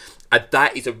ago. And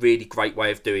that is a really great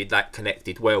way of doing that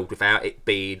connected world without it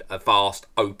being a vast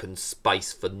open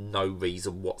space for no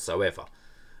reason whatsoever.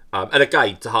 And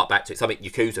again, to hark back to it, something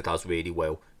Yakuza does really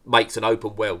well makes an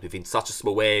open world within such a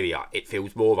small area, it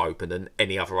feels more open than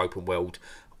any other open world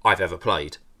I've ever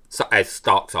played. So, as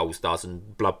Dark Souls does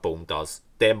and Bloodborne does.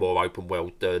 They're more open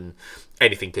world than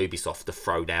anything Ubisoft have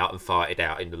thrown out and fighted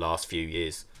out in the last few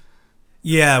years.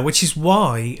 Yeah, which is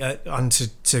why, and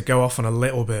to go off on a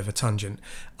little bit of a tangent,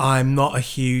 I'm not a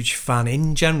huge fan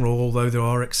in general, although there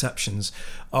are exceptions,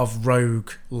 of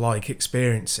rogue-like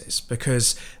experiences,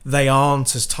 because they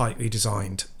aren't as tightly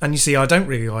designed. And you see, I don't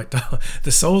really like the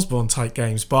Soulsborne type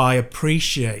games, but I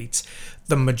appreciate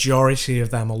the majority of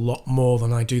them a lot more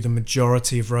than I do the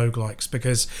majority of roguelikes,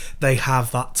 because they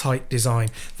have that tight design.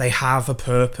 They have a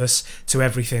purpose to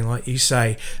everything, like you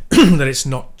say, that it's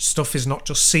not, stuff is not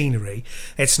just scenery,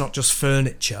 it's not just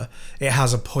furniture, it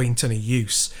has a point and a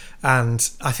use. And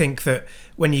I think that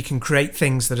when you can create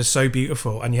things that are so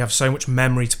beautiful and you have so much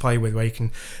memory to play with, where you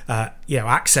can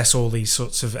access all these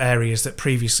sorts of areas that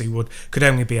previously could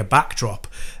only be a backdrop,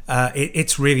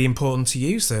 it's really important to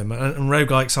use them. And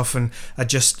roguelikes often are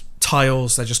just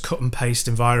tiles, they're just cut and paste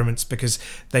environments because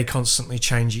they constantly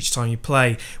change each time you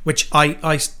play, which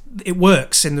it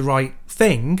works in the right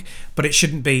thing, but it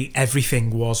shouldn't be everything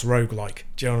was roguelike.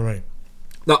 Do you know what I mean?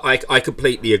 No, I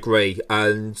completely agree.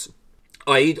 And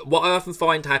what I often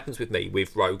find happens with me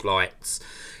with roguelites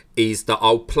is that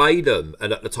I'll play them,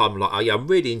 and at the time I'm like, oh yeah, I'm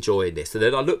really enjoying this, and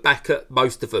then I look back at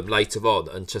most of them later on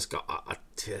and just go,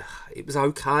 it was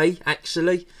okay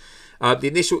actually. The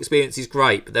initial experience is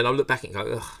great, but then I look back and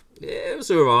go, yeah, it was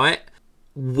alright,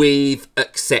 with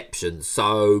exceptions.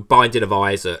 So Binding of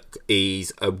Isaac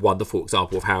is a wonderful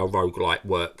example of how a roguelite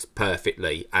works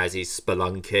perfectly, as is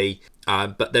Spelunky.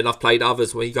 But then I've played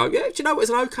others where you go, yeah, do you know, it's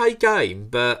an okay game,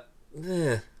 but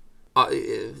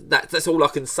that's all I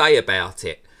can say about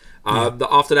it.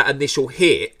 After that initial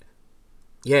hit,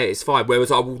 yeah, it's fine.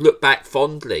 Whereas I will look back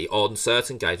fondly on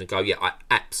certain games and go, yeah, I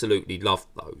absolutely love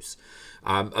those.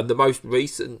 And the most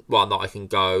recent one that I can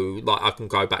go back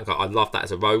and go, I love that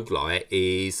as a roguelite,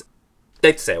 is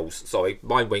Dead Cells. Sorry,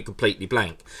 mine went completely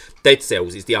blank. Dead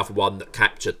Cells is the other one that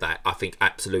captured that, I think,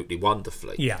 absolutely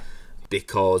wonderfully. Yeah.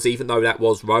 Because even though that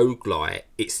was roguelite,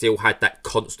 it still had that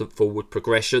constant forward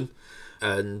progression.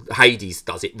 And Hades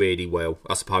does it really well,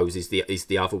 I suppose, is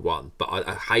the other one. But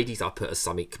Hades I put as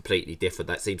something completely different.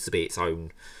 That seems to be its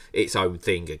own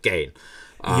thing again.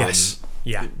 Yes.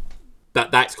 Yeah.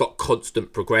 That's got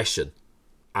constant progression,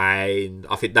 and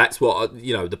I think that's what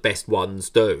the best ones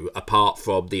do, apart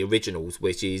from the originals,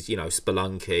 which is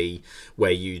Spelunky,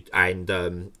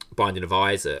 and Binding of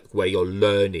Isaac, where you're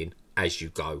learning as you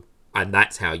go, and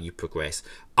that's how you progress.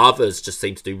 Others just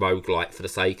seem to do roguelite for the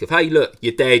sake of, hey, look,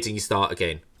 you're dead and you start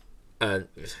again. And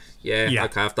yeah,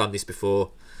 okay, I've done this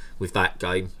before with that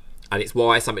game, and it's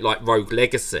why something like Rogue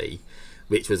Legacy,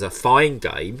 which was a fine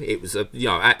game, it was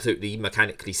absolutely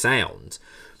mechanically sound.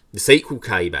 The sequel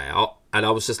came out, and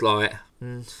I was just like,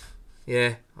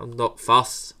 yeah, I'm not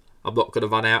fussed. I'm not going to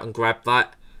run out and grab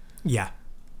that. Yeah.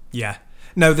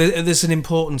 No, there's an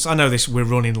importance. I know we're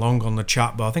running long on the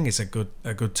chat, but I think it's a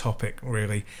good topic,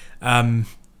 really.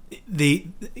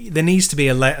 There needs to be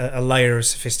a layer of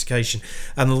sophistication,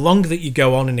 and the longer that you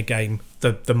go on in a game,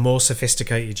 the more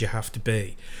sophisticated you have to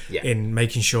be in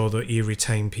making sure that you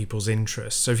retain people's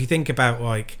interest. So if you think about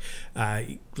like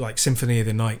Symphony of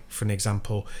the Night, for an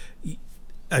example,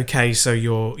 okay, so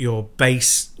your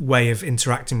base way of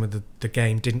interacting with the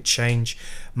game didn't change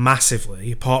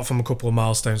massively, apart from a couple of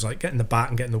milestones like getting the bat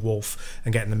and getting the wolf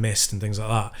and getting the mist and things like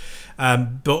that.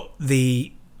 But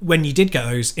when you did get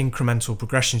those incremental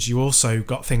progressions, you also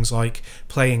got things like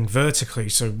playing vertically,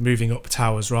 so moving up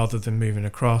towers rather than moving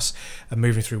across, and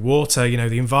moving through water.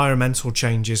 The environmental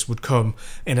changes would come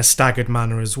in a staggered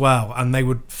manner as well, and they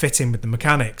would fit in with the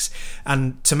mechanics.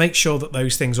 And to make sure that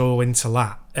those things all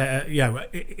interlocked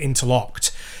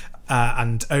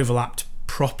and overlapped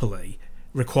properly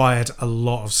required a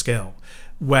lot of skill.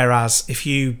 Whereas if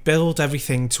you build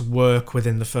everything to work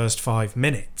within the first 5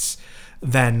 minutes,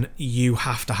 then you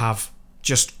have to have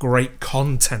just great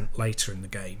content later in the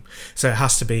game. So it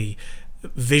has to be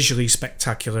visually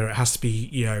spectacular. It has to be,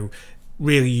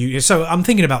 really... So I'm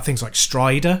thinking about things like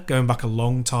Strider, going back a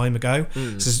long time ago. So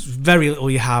there's very little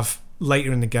you have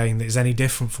later in the game that is any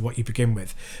different from what you begin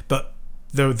with. But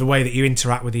the way that you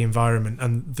interact with the environment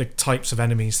and the types of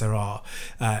enemies there are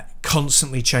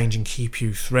constantly change and keep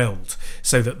you thrilled,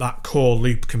 so that core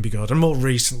loop can be good. And more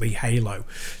recently, Halo.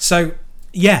 So...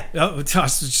 yeah,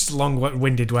 that's just a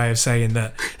long-winded way of saying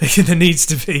that there needs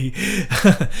to be...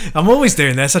 I'm always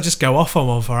doing this. I just go off on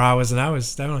one for hours and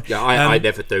hours, don't I? Yeah, I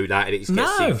never do that, and it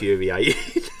gets infuriating.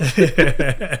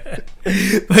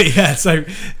 But yeah, so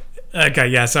Okay,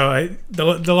 yeah. So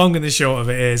the long and the short of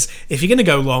it is, if you're going to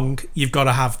go long, you've got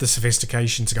to have the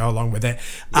sophistication to go along with it.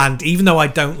 Yeah. And even though I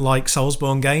don't like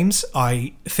Soulsborne games,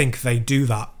 I think they do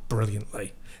that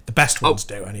brilliantly. The best ones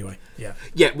do, anyway. Yeah,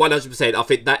 100%. I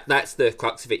think that's the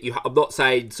crux of it. I'm not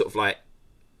saying sort of like,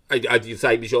 the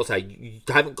same as you're saying,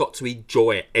 you haven't got to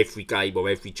enjoy every game or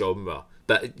every genre.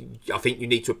 But I think you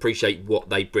need to appreciate what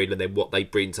they bring and then what they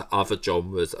bring to other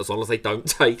genres, as long as they don't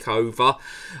take over.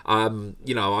 I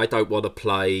don't want to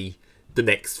play the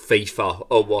next FIFA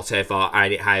or whatever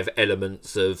and it have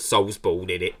elements of Soulsborne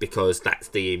in it because that's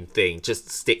the in thing. Just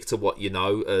stick to what you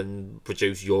know and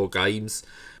produce your games.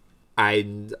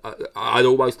 And I'd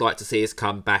almost like to see us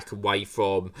come back away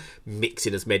from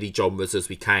mixing as many genres as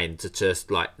we can to just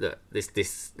like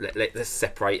let's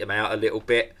separate them out a little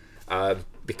bit.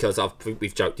 Because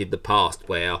we've joked in the past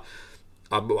where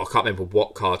I can't remember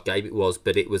what card game it was,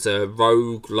 but it was a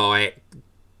roguelike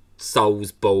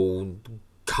Soulsborne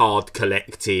card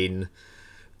collecting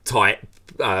type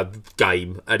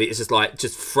game, and it's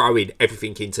just throwing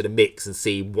everything into the mix and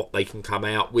seeing what they can come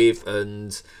out with,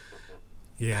 and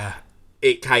yeah,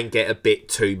 it can get a bit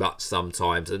too much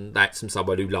sometimes, and that's from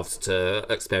someone who loves to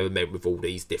experiment with all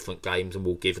these different games and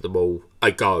will give them all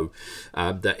a go.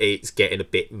 That it's getting a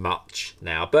bit much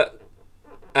now, but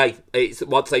hey, it's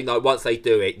once they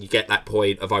do it, you get that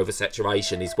point of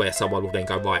oversaturation is where someone will then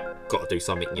go, right, got to do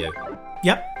something new.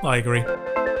 Yep, I agree.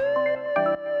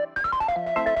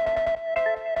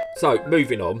 So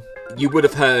moving on, you would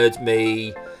have heard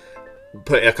me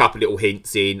put a couple little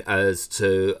hints in as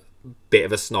to bit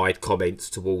of a snide comments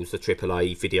towards the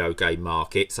AAA video game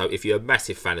market. So if you're a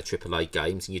massive fan of AAA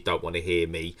games and you don't want to hear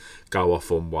me go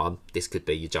off on one, this could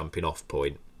be your jumping off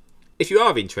point. If you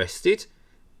are interested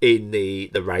in the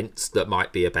rants that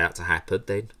might be about to happen,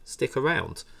 then stick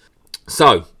around.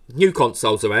 So, new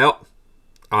consoles are out.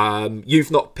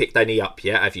 You've not picked any up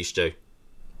yet, have you, Stu?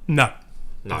 No.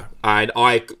 And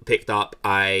I picked up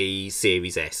a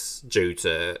Series S due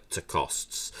to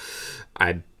costs.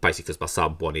 And basically because my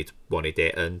son wanted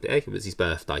it, and it was his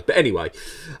birthday. But anyway,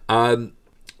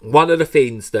 one of the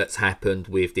things that's happened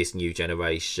with this new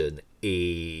generation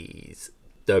is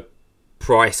the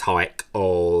price hike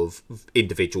of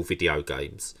individual video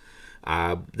games.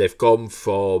 They've gone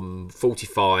from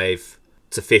 £45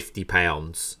 to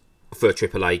 £50 for a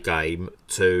AAA game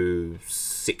to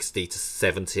 60 to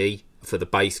 70 for the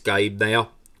base game now,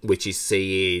 which is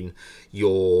seeing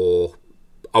your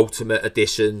ultimate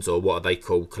editions, or what are they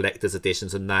called, collector's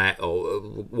editions, and that, or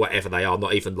whatever they are,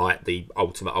 not even like the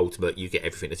ultimate you get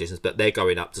everything editions, but they're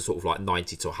going up to sort of like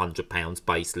 £90 to £100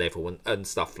 base level and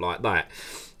stuff like that,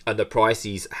 and the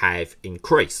prices have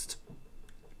increased.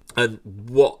 And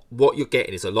what you're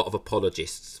getting is a lot of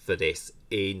apologists for this,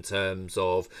 in terms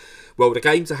of, well, the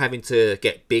games are having to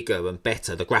get bigger and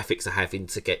better, the graphics are having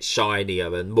to get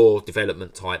shinier, and more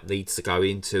development type needs to go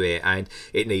into it, and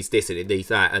it needs this and it needs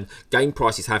that, and game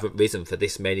prices haven't risen for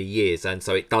this many years, and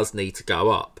so it does need to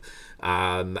go up.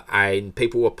 And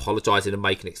people apologising and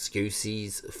making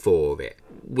excuses for it,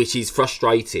 which is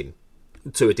frustrating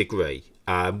to a degree,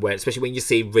 especially when you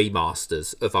see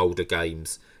remasters of older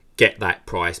games get that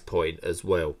price point as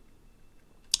well.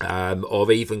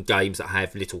 Or even games that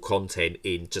have little content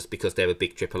in just because they're a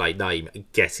big AAA name,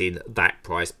 getting that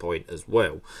price point as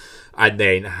well. And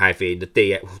then having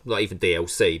not even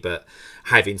DLC, but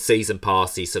having season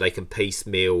passes so they can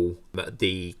piecemeal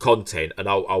the content. And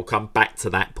I'll come back to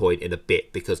that point in a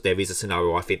bit, because there is a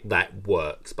scenario I think that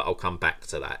works, but I'll come back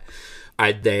to that.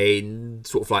 And then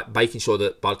sort of like making sure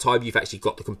that by the time you've actually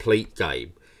got the complete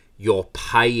game, you're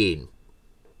paying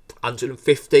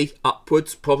 150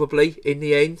 upwards probably in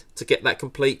the end to get that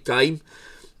complete game,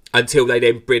 until they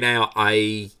then bring out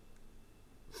a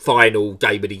final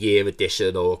Game of the Year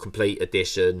edition or complete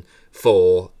edition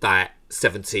for that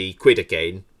 70 quid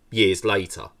again years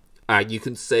later. And you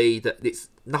can see that it's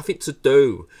nothing to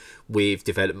do with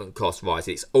development cost rise,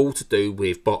 it's all to do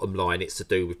with bottom line, it's to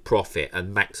do with profit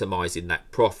and maximising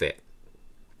that profit.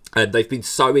 And they've been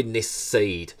sowing this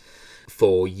seed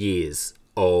for years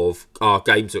of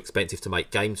games are expensive to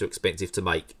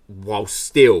make, while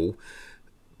still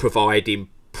providing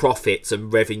profits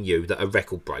and revenue that are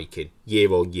record breaking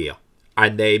year on year,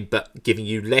 and then but giving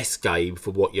you less game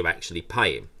for what you're actually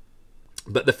paying.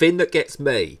 But the thing that gets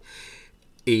me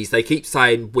is they keep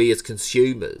saying we as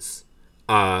consumers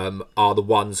are the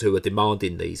ones who are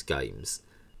demanding these games,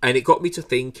 and it got me to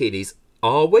thinking, is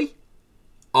are we?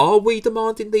 Are we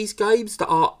demanding these games that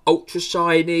are ultra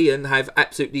shiny and have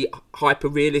absolutely hyper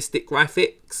realistic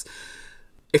graphics?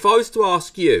 If I was to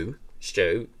ask you,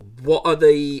 Stu, what are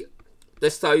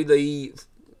let's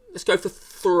go for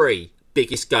 3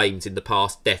 biggest games in the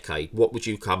past decade, what would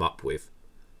you come up with?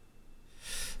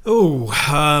 Oh,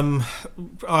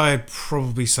 I'd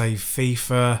probably say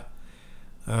FIFA,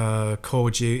 Call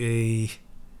of Duty,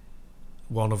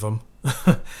 one of them,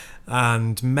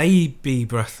 and maybe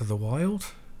Breath of the Wild.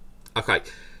 Okay,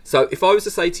 so if I was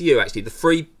to say to you, actually, the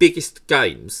three biggest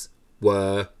games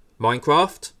were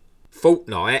Minecraft,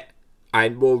 Fortnite,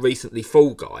 and more recently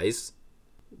Fall Guys.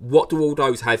 What do all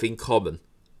those have in common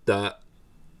that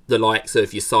the likes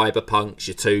of your Cyberpunks,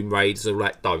 your Tomb Raiders, all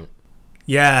that don't?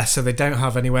 Yeah, so they don't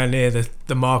have anywhere near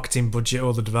the marketing budget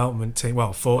or the development team. Well,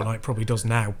 Fortnite probably does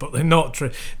now, but they're not.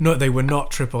 They were not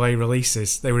AAA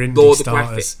releases. They were indie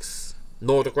starters.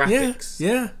 Nor the graphics.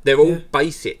 Yeah. They're all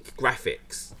basic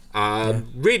graphics.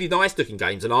 Really nice looking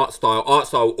games, and art style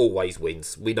always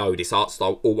wins. We know this. Art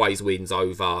style always wins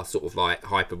over sort of like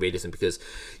hyper realism, because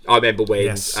I remember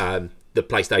when the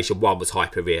PlayStation 1 was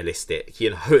hyper realistic,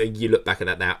 you know, and you look back at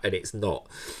that now and it's not.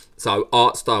 So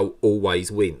art style always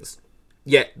wins.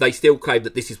 Yet they still claim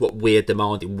that this is what we're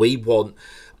demanding. We want,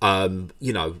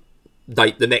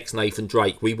 the next Nathan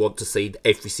Drake. We want to see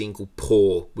every single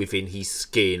pore within his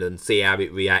skin and see how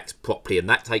it reacts properly, and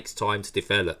that takes time to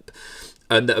develop.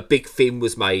 And that a big thing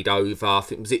was made over, I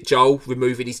think, was it Joel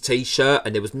removing his t-shirt,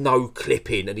 and there was no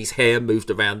clipping, and his hair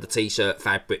moved around the t-shirt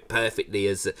fabric perfectly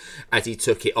as he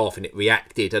took it off, and it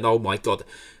reacted. And oh my god,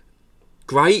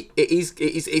 great! It is.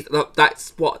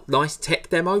 That's what nice tech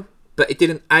demo, but it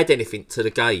didn't add anything to the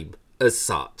game as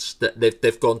such. That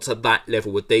they've gone to that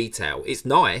level of detail. It's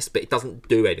nice, but it doesn't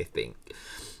do anything.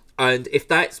 And if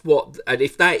that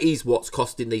is what's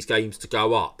costing these games to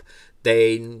go up,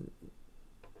 then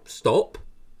stop.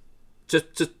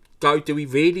 Just go. Do we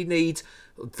really need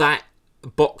that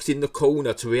box in the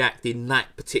corner to react in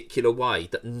that particular way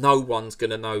that no one's going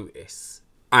to notice?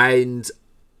 And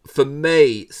for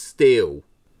me, still,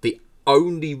 the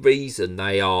only reason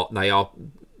they are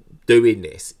doing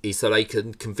this is so they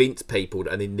can convince people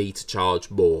that they need to charge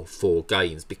more for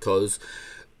games, because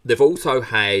they've also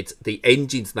had the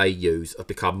engines they use have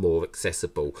become more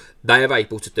accessible. They are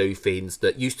able to do things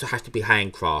that used to have to be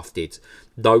handcrafted.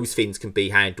 Those things can be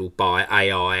handled by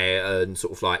AI and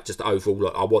sort of like just overall,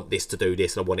 look, I want this to do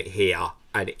this and I want it here,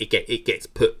 and it gets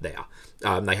put there.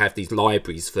 They have these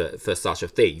libraries for such a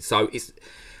thing. So it's,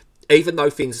 even though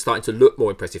things are starting to look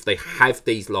more impressive, they have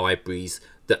these libraries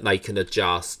that they can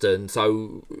adjust. And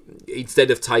so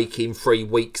instead of taking 3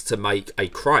 weeks to make a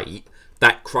crate,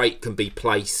 that crate can be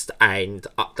placed and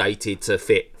updated to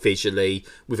fit visually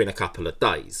within a couple of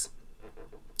days.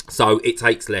 So it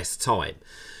takes less time.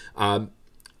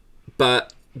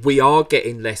 But we are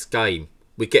getting less game.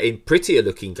 We're getting prettier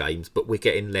looking games, but we're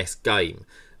getting less game.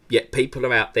 Yet people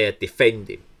are out there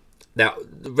defending. Now,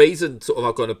 the reason sort of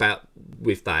I've gone about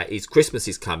with that is Christmas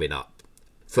is coming up.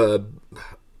 For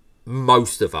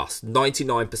most of us,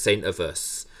 99% of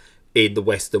us in the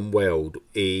Western world,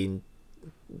 in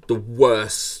the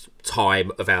worst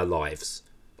time of our lives.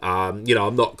 I'm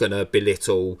not going to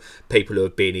belittle people who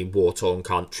have been in war-torn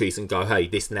countries and go, hey,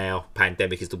 this now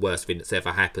pandemic is the worst thing that's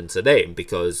ever happened to them,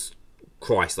 because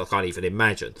Christ, I can't even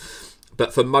imagine.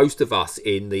 But for most of us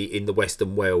in the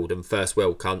Western world and first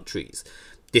world countries,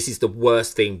 this is the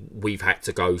worst thing we've had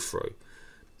to go through.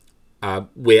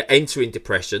 We're entering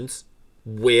depressions.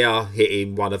 We are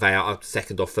hitting one of our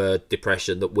second or third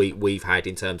depression that we've had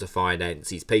in terms of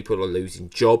finances. People are losing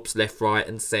jobs left, right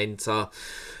and centre.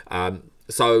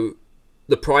 So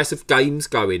the price of games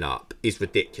going up is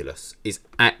ridiculous. Is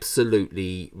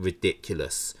absolutely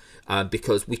ridiculous.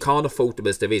 Because we can't afford them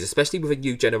as there is, especially with a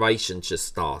new generation just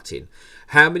starting.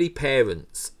 How many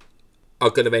parents are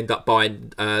going to end up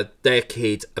buying their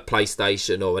kid a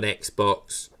PlayStation or an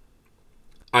Xbox,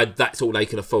 and that's all they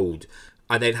can afford,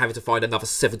 and then having to find another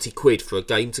 70 quid for a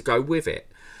game to go with it?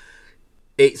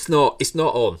 It's not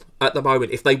on at the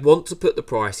moment. If they want to put the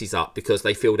prices up because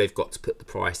they feel they've got to put the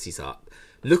prices up,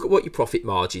 look at what your profit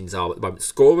margins are at the moment.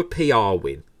 Score a PR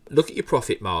win. Look at your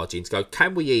profit margins. Go,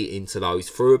 can we eat into those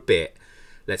for a bit?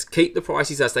 Let's keep the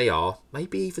prices as they are.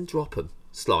 Maybe even drop them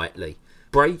slightly.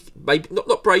 Maybe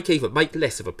not break even. Make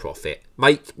less of a profit.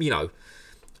 Make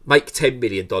 $10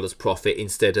 million profit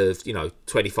instead of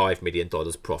 $25 million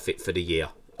profit for the year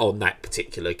on that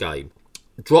particular game.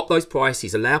 Drop those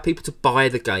prices. Allow people to buy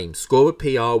the game. Score a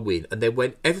PR win, and then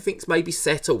when everything's maybe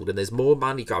settled and there's more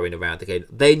money going around again,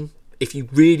 then if you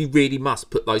really, really must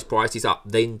put those prices up,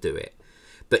 then do it.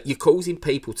 But you're causing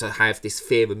people to have this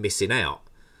fear of missing out.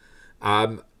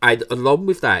 And along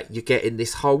with that, you're getting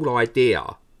this whole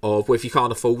idea of, well, if you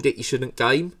can't afford it, you shouldn't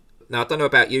game. Now, I don't know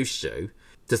about you, Stu.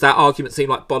 Does that argument seem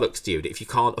like bollocks to you, that if you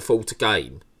can't afford to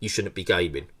game, you shouldn't be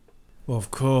gaming? Well,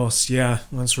 of course, yeah,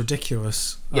 that's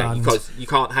ridiculous. Yeah, And because you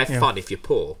can't have yeah, fun if you're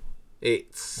poor. no,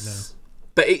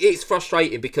 But it's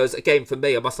frustrating because, again, for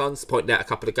me, my son's pointing out a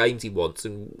couple of games he wants,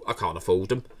 and I can't afford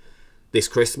them this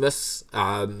Christmas.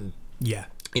 yeah,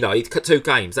 He'd cut 2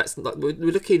 games. We're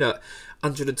looking at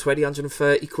 120,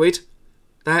 130 quid.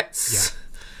 That's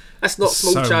not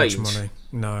small so change. much money.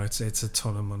 No, it's a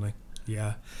ton of money.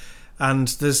 Yeah, and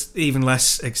there's even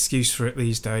less excuse for it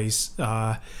these days.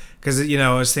 Because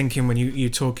I was thinking when you're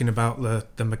talking about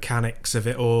the mechanics of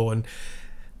it all and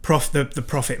the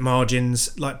profit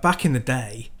margins, like back in the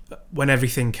day when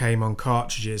everything came on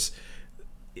cartridges,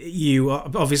 you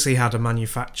obviously had a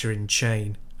manufacturing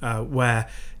chain where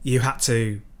you had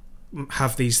to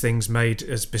have these things made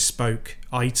as bespoke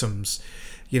items.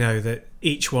 That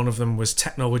each one of them was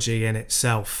technology in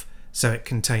itself. So it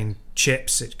contained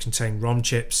chips, it contained ROM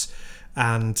chips,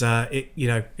 and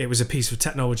it was a piece of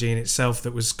technology in itself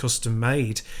that was custom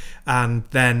made. And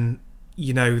then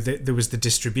there was the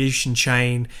distribution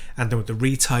chain, and there were the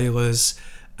retailers,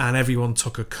 and everyone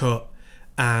took a cut,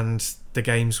 and the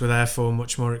games were therefore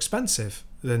much more expensive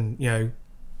than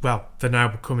they're now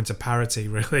coming to parity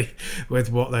really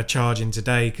with what they're charging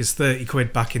today, because 30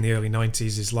 quid back in the early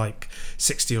 90s is like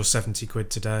 60 or 70 quid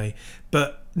today.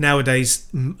 But nowadays,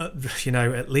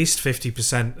 at least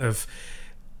 50% of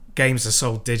games are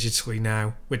sold digitally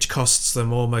now, which costs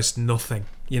them almost nothing.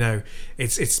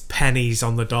 It's pennies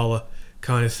on the dollar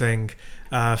kind of thing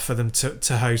for them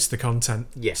to host the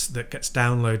content that gets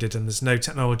downloaded, and there's no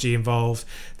technology involved,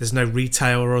 there's no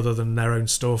retailer other than their own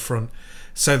storefront.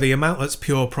 So the amount that's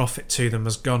pure profit to them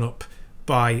has gone up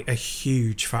by a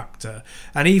huge factor.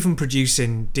 And even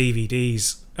producing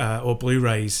DVDs or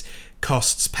Blu-rays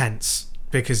costs pence,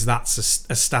 because that's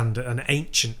a standard, an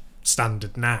ancient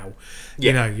standard now.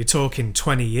 Yeah. You're talking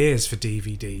 20 years for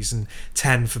DVDs and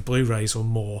 10 for Blu-rays or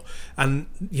more. And,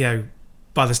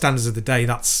 by the standards of the day,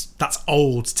 that's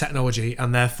old technology,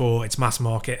 and therefore it's mass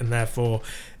market, and therefore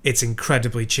it's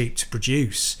incredibly cheap to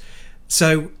produce.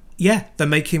 So yeah,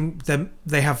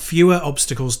 they have fewer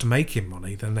obstacles to making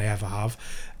money than they ever have,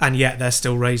 and yet they're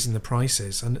still raising the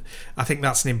prices. And I think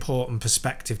that's an important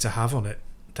perspective to have on it.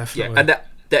 Definitely. Yeah, and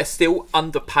they're still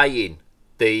underpaying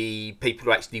the people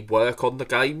who actually work on the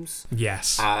games.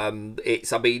 Yes.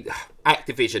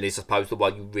 Activision is, I suppose, the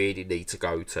one you really need to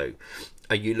go to.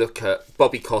 And you look at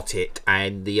Bobby Kotick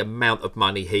and the amount of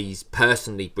money he's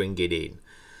personally bringing in,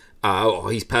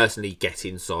 or he's personally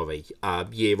getting,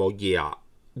 year on year,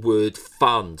 would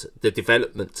fund the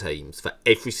development teams for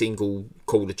every single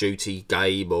Call of Duty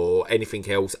game or anything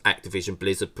else Activision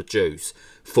Blizzard produce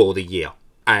for the year.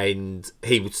 And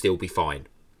he would still be fine.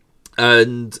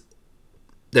 And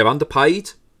they're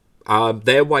underpaid.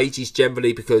 Their wages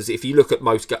generally, because if you look at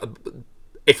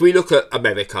if we look at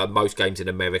America, most games in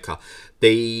America,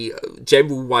 the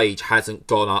general wage hasn't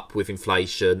gone up with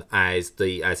inflation as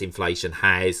inflation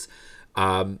has.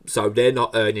 So they're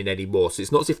not earning any more. So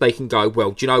it's not as if they can go,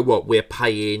 well, do you know what? We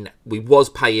was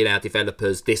paying our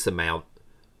developers this amount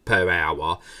per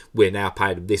hour. We're now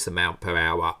paying them this amount per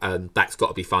hour, and that's got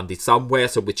to be funded somewhere.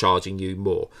 So we're charging you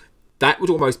more. That would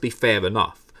almost be fair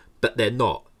enough, but they're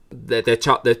not. They're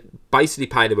basically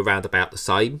paying them around about the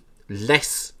same,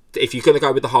 less. If you're going to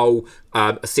go with the whole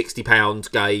a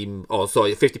 £60 game, a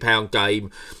 £50 game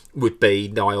would be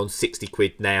nigh on 60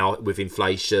 quid now with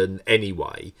inflation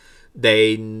anyway,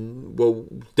 then we'll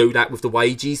do that with the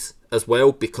wages as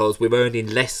well, because we're earning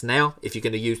less now, if you're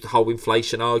going to use the whole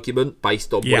inflation argument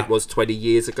based on what it was 20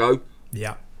 years ago.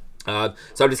 Yeah. So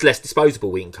there's less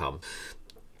disposable income.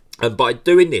 And by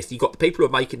doing this, you've got the people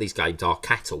who are making these games are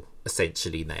cattle,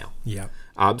 essentially, now. Yeah.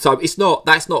 So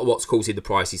that's not what's causing the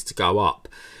prices to go up.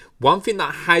 One thing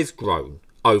that has grown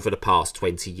over the past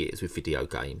 20 years with video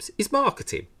games is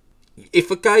marketing.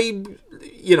 If a game,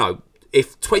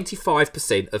 if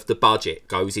 25% of the budget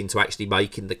goes into actually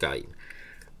making the game,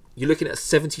 you're looking at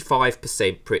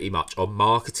 75% pretty much on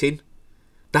marketing.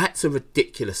 That's a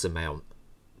ridiculous amount.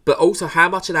 But also, how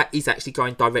much of that is actually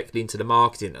going directly into the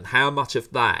marketing, and how much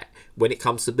of that, when it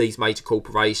comes to these major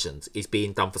corporations, is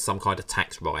being done for some kind of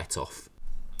tax write-off?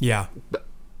 Yeah. But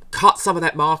cut some of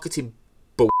that marketing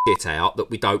bullshit out that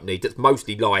we don't need. That's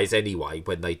mostly lies anyway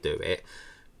when they do it.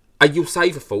 And you'll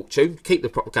save a fortune. Keep the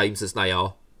proper games as they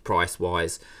are,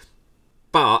 price-wise.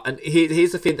 But, and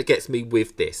here's the thing that gets me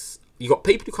with this. You've got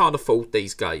people who can't afford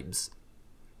these games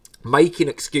making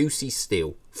excuses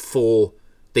still for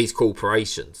these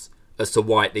corporations as to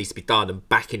why it needs to be done, and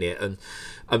backing it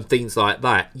and things like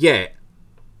that. Yeah,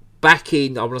 back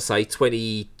in, I want to say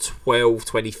 2012,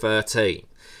 2013,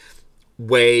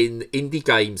 when indie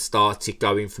games started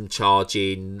going from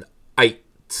charging £8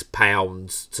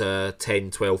 £8 to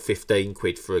 10, 12, 15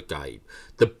 quid for a game.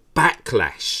 The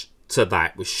backlash to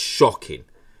that was shocking.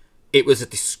 It was a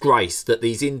disgrace that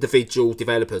these individual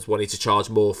developers wanted to charge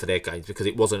more for their games because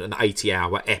it wasn't an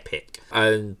 80-hour epic.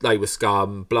 And they were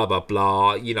scum, blah, blah,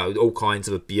 blah, you know, all kinds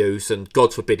of abuse. And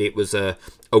God forbid it was a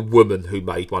woman who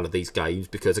made one of these games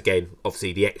because, again,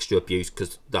 obviously the extra abuse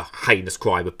because the heinous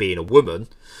crime of being a woman.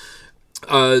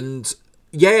 And,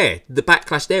 yeah, the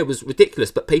backlash there was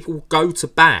ridiculous. But people go to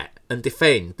bat and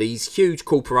defend these huge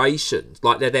corporations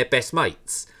like they're their best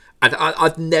mates. And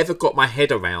I've never got my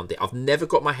head around it. I've never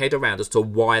got my head around as to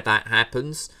why that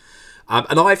happens. And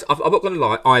I'm not going to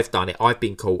lie, I've done it. I've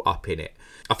been caught up in it.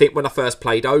 I think when I first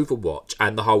played Overwatch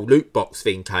and the whole loot box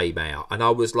thing came out, and I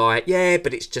was like, yeah,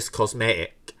 but it's just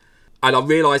cosmetic. And I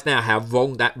realise now how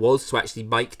wrong that was to actually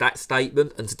make that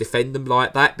statement and to defend them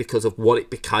like that because of what it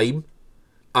became.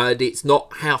 And it's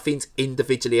not how things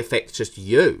individually affect just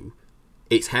you.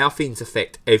 It's how things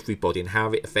affect everybody and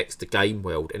how it affects the game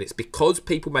world. And it's because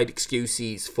people made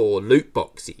excuses for loot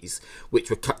boxes, which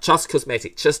were just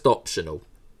cosmetic, just optional,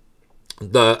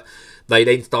 that they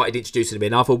then started introducing them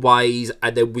in other ways.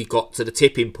 And then we got to the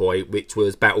tipping point, which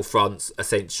was Battlefront's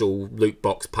essential loot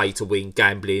box, pay-to-win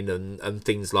gambling and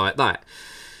things like that.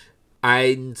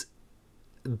 And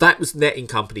that was netting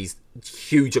companies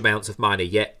huge amounts of money,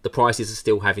 yet the prices are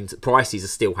still having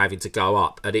to go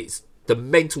up. And it's the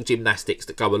mental gymnastics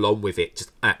that go along with it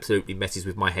just absolutely messes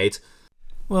with my head.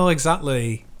 Well,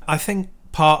 exactly. I think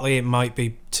partly it might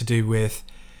be to do with,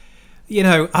 you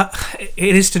know,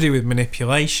 it is to do with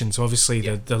manipulation. So obviously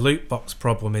the loot box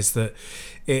problem is that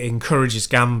it encourages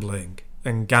gambling,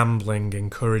 and gambling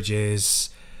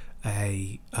encourages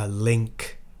a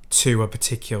link to a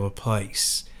particular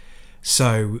place.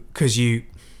 So, because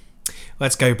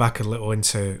let's go back a little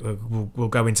we'll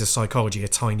go into psychology a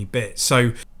tiny bit.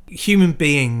 So human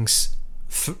beings,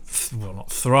 well, not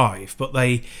thrive, but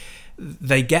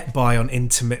they get by on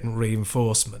intermittent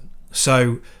reinforcement.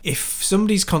 So if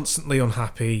somebody's constantly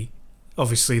unhappy,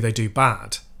 obviously they do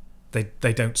bad.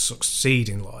 They don't succeed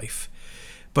in life.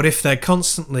 But if they're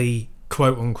constantly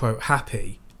quote unquote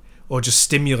happy or just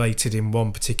stimulated in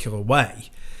one particular way,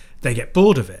 they get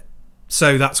bored of it.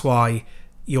 So that's why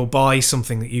you'll buy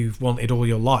something that you've wanted all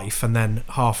your life and then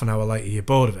half an hour later you're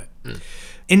bored of it.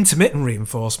 Intermittent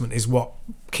reinforcement is what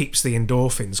keeps the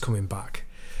endorphins coming back.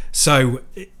 So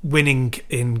winning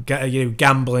in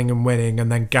gambling and winning, and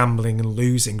then gambling and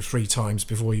losing 3 times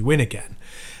before you win again,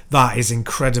 that is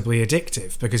incredibly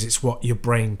addictive because it's what your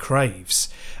brain craves.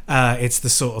 It's the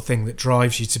sort of thing that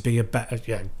drives you to be a better,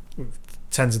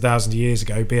 tens of thousands of years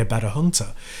ago, be a better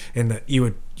hunter, in that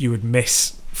you would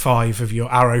miss 5 of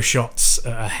your arrow shots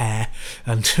at a hare,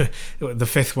 and the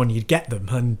 5th one you'd get them,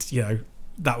 and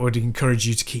that would encourage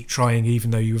you to keep trying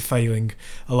even though you were failing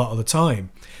a lot of the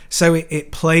time. So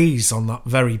it plays on that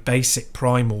very basic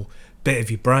primal bit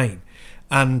of your brain.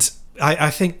 And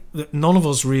I think that none of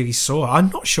us really saw, I'm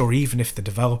not sure even if the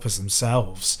developers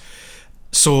themselves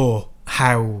saw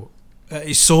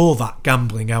that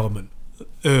gambling element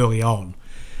early on.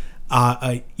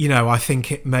 I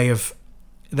think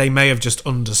they may have just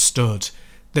understood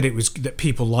that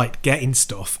people liked getting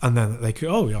stuff, and then that they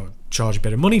could charge a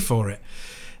bit of money for it,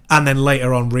 and then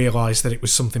later on realised that it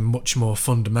was something much more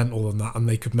fundamental than that, and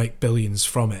they could make billions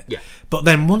from it. Yeah. But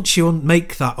then once you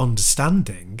make that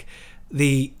understanding,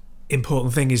 the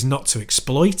important thing is not to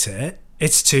exploit it,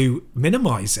 it's to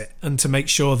minimise it, and to make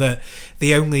sure that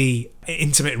the only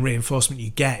intermittent reinforcement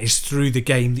you get is through the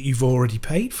game that you've already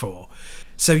paid for.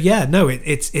 So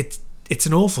it's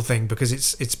an awful thing because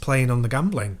it's playing on the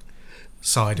gambling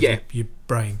side of your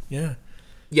brain.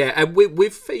 Yeah, and with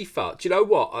FIFA, do you know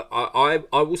what? I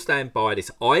will stand by this.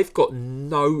 I've got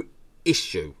no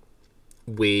issue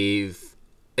with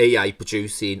EA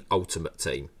producing Ultimate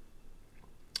Team.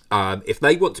 If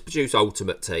they want to produce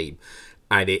Ultimate Team,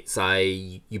 and it's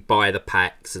you buy the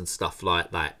packs and stuff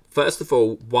like that. First of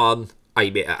all, one,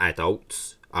 aim it at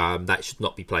adults. That should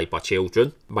not be played by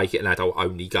children. Make it an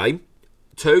adult-only game.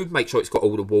 2, make sure it's got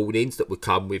all the warnings that would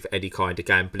come with any kind of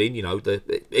gambling.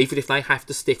 Even if they have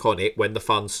to stick on it when the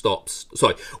fun stops.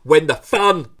 Sorry, when the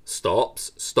fun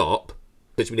stops, stop.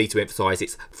 Because we need to emphasise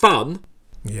it's fun.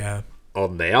 Yeah.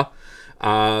 On there.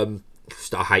 I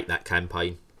hate that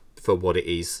campaign for what it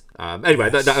is. Anyway,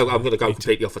 yes, I'm going to go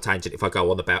completely off a tangent if I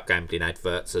go on about gambling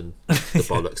adverts and the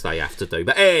bollocks they have to do.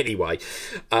 But anyway,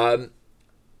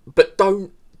 but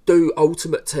don't do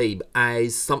Ultimate Team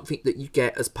as something that you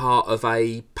get as part of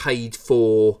a paid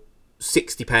for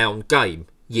 £60 game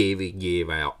year in,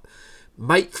 year out.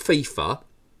 Make FIFA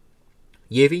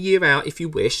year in, year out if you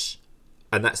wish,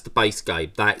 and that's the base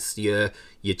game. That's your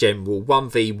general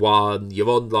 1v1, your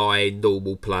online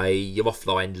normal play, your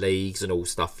offline leagues and all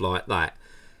stuff like that.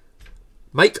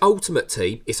 Make Ultimate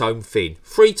Team its own thing.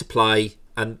 Free to play,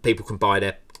 and people can buy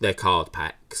their card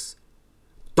packs.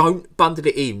 Don't bundle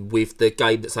it in with the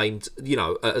game that's aimed,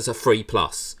 as a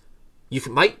 3+. You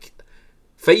can make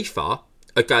FIFA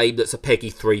a game that's a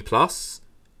PEGI 3+,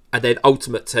 and then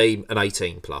Ultimate Team an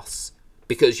 18+.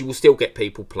 Because you will still get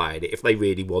people playing it if they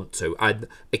really want to. And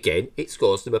again, it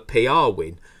scores them a PR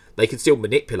win. They can still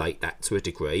manipulate that to a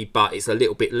degree, but it's a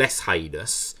little bit less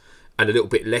heinous and a little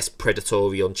bit less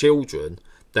predatory on children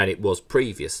than it was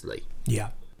previously. Yeah.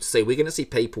 So we're going to see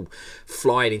people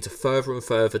flying into further and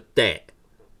further debt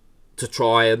to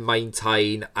try and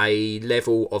maintain a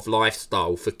level of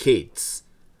lifestyle for kids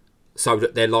so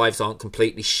that their lives aren't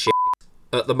completely shit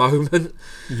at the moment.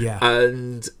 Yeah.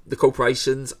 And the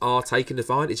corporations are taking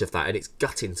advantage of that, and it's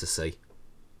gutting to see.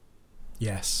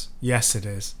 Yes, it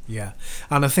is. Yeah.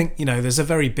 And I think, there's a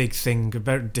very big thing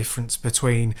about difference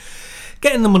between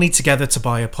getting the money together to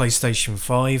buy a PlayStation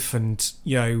 5 and,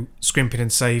 scrimping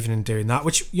and saving and doing that,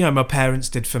 which, my parents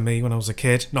did for me when I was a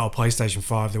kid. Not a PlayStation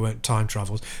 5, they weren't time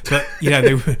travels. But,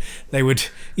 they would.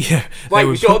 Wait,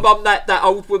 was your mum that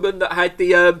old woman that had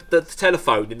the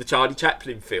telephone in the Charlie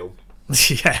Chaplin film?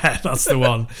 Yeah, that's the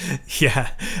one.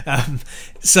 Yeah.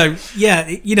 So yeah,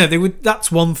 they would.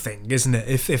 That's one thing, isn't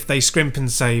it? If they scrimp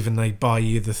and save and they buy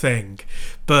you the thing,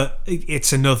 but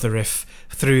it's another if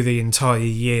through the entire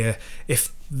year,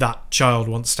 if that child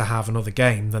wants to have another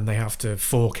game, then they have to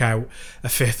fork out a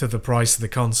fifth of the price of the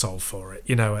console for it.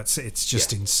 It's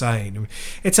just insane. I mean,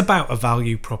 it's about a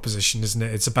value proposition, isn't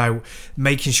it? It's about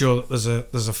making sure that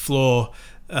there's a floor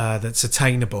that's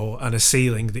attainable and a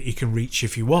ceiling that you can reach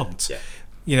if you want.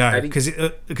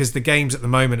 Because the games at the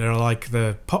moment are like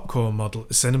the popcorn model at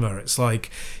the cinema. It's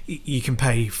like you can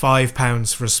pay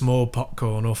 £5 for a small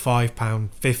popcorn or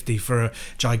 £5.50 for a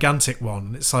gigantic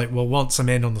one. It's like, well, once I'm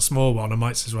in on the small one, I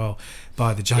might as well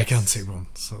buy the gigantic one,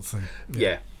 sort of thing.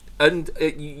 Yeah. And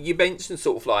you mentioned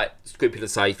sort of like scrimping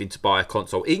and saving to buy a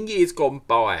console. In years gone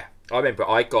by, I remember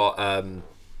I got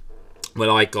when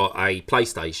I got a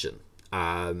PlayStation,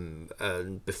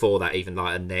 and before that even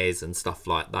like a NES and stuff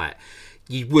like that,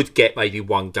 you would get maybe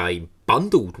one game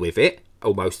bundled with it,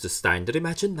 almost as standard.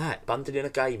 Imagine that, bundling a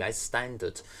game as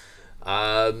standard.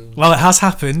 Well, it has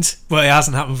happened. Well, it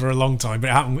hasn't happened for a long time, but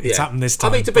it's happened this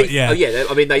time. I mean,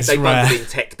 they bundle in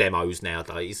tech demos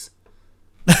nowadays.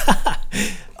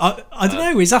 I don't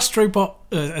know. Is Astrobot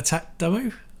a tech demo?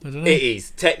 I don't know. It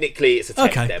is. Technically, it's a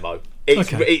tech demo.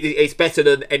 It's better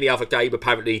than any other game,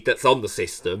 apparently, that's on the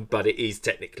system, but it is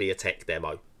technically a tech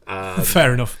demo.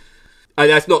 Fair enough. And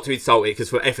that's not to insult it, because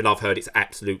from everything I've heard, it's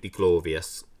absolutely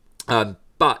glorious.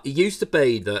 But it used to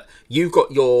be that you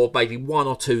got your maybe 1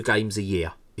 or 2 games a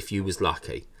year, if you was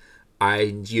lucky.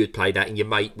 And you'd play that, and your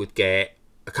mate would get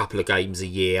a couple of games a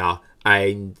year,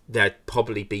 and they'd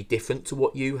probably be different to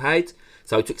what you had.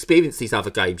 So to experience these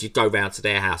other games, you'd go round to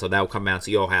their house, or they'll come round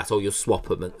to your house, or you'll swap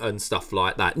them and stuff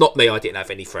like that. Not me, I didn't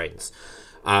have any friends,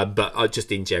 but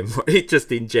just in general.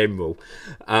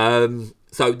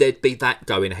 So there'd be that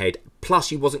going ahead.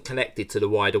 Plus, you wasn't connected to the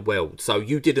wider world, so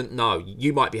you didn't know.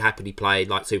 You might be happily playing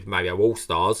like Super Mario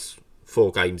All-Stars,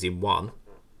 4 games in one.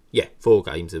 Yeah, 4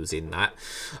 games it was in that.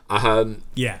 And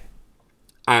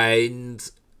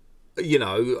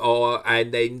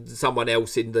and then someone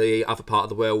else in the other part of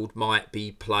the world might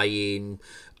be playing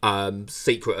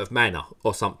Secret of Mana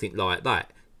or something like that.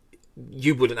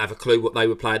 You wouldn't have a clue what they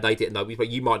were playing. They didn't know.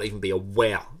 You might not even be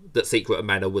aware that Secret of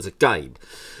Mana was a game,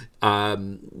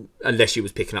 unless you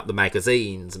was picking up the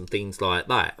magazines and things like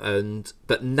that.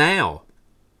 But now,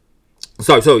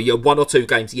 so your 1 or 2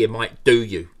 games a year might do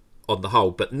you on the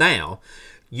whole. But now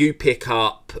you pick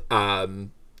up,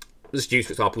 let's use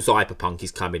for example, Cyberpunk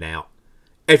is coming out.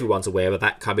 Everyone's aware of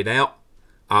that coming out,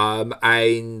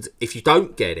 and if you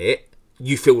don't get it,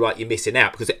 you feel like you're missing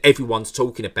out because everyone's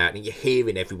talking about it and you're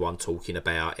hearing everyone talking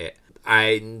about it.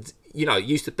 And it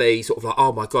used to be sort of like,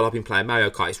 oh my god, I've been playing Mario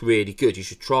Kart, it's really good, you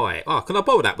should try it. Oh, can I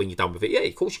borrow that when you're done with it? Yeah,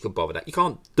 of course you can borrow that. You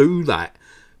can't do that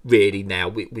really now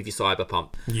with your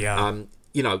Cyberpunk. Yeah.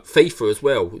 FIFA as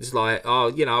well. It's like,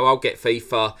 I'll get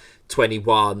FIFA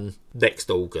 21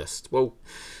 next August. Well,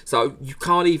 so you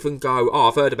can't even go,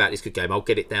 I've heard about this good game, I'll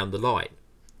get it down the line.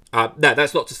 Now,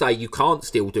 that's not to say you can't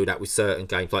still do that with certain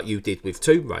games like you did with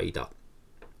Tomb Raider.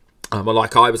 Or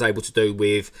like I was able to do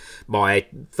with my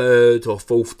 3rd or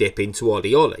 4th dip into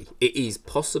Ollie Ollie. It is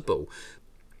possible.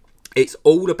 It's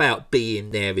all about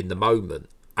being there in the moment.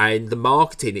 And the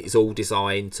marketing is all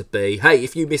designed to be, hey,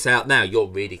 if you miss out now, you're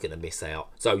really going to miss out.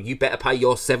 So you better pay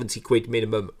your £70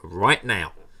 minimum right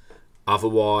now.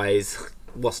 Otherwise,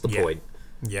 what's the point?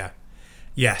 Yeah.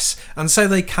 Yes. And so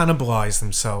they cannibalise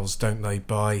themselves, don't they,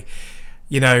 by,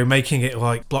 making it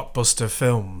like blockbuster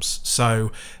films.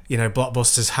 So,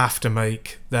 blockbusters have to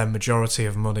make their majority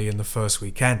of money in the first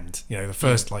weekend. The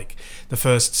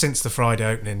first, since the Friday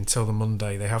opening till the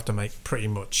Monday, they have to make pretty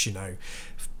much,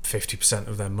 50%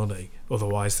 of their money.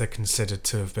 Otherwise, they're considered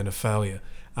to have been a failure.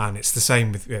 And it's the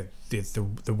same with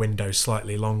the window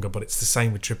slightly longer, but it's the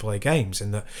same with AAA games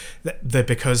in that they're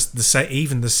because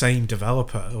even the same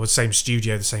developer or the same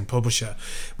studio, the same publisher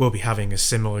will be having a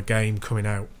similar game coming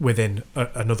out within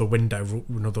another window,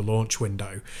 another launch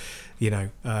window.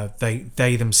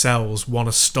 They themselves want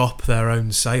to stop their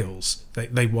own sales.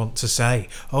 They want to say,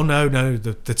 oh no,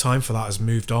 the time for that has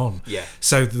moved on. Yeah.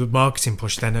 So the marketing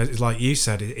push then, like you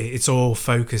said, it's all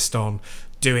focused on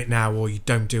do it now or you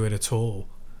don't do it at all.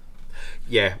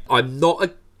 Yeah, I'm not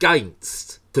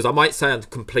against, because I might say I'm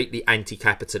completely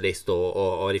anti-capitalist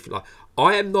or anything like.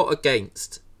 I am not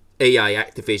against EA,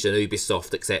 Activision,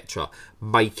 Ubisoft, etc.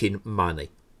 making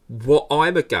money. What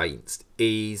I'm against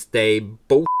is them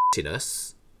bullshitting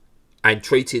us and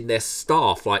treating their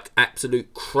staff like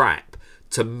absolute crap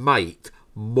to make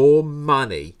more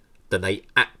money than they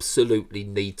absolutely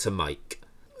need to make.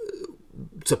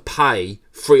 To pay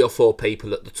 3 or 4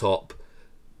 people at the top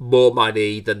more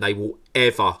money than they will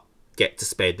ever get to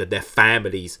spend, and their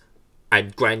families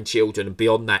and grandchildren and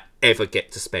beyond that ever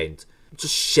get to spend.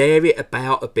 Just share it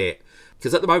about a bit,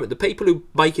 because at the moment the people who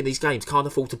are making these games can't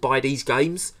afford to buy these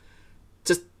games.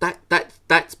 Just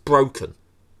that's broken.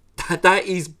 That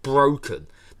is broken.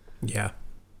 Yeah,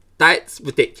 that's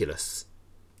ridiculous.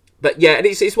 But yeah, and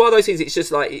it's one of those things. It's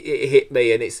just like it hit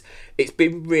me, and it's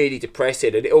been really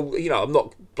depressing. And it'll, I'm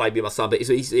not blaming my son, but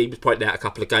he was pointing out a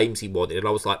couple of games he wanted, and I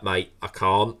was like, mate, I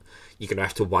can't. You're gonna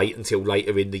have to wait until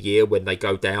later in the year when they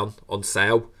go down on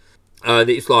sale. And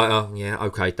it's like, oh yeah,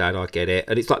 okay, Dad, I get it.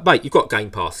 And it's like, mate, you've got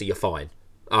Game Pass, so you're fine.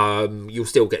 You'll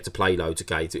still get to play loads of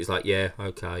games. It's like, yeah,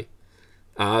 okay.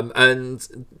 And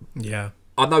yeah,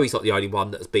 I know he's not the only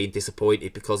one that's been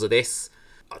disappointed because of this.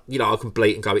 I can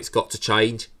bleat and go, it's got to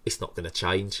change. It's not going to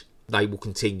change. They will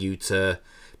continue to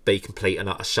be complete and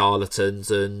utter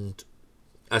charlatans and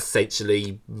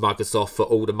essentially mug us off for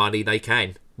all the money they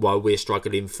can while we're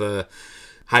struggling for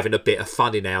having a bit of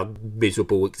fun in our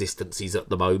miserable existences at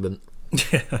the moment.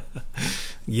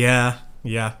 Yeah,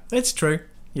 it's true.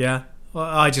 Yeah. Well,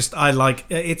 I like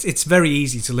it's very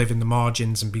easy to live in the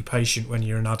margins and be patient when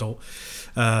you're an adult.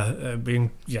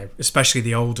 Being, especially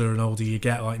the older and older you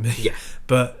get, like me. Yeah.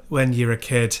 But when you're a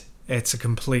kid, it's a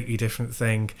completely different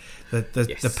thing.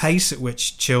 The pace at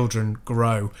which children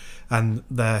grow and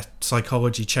their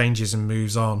psychology changes and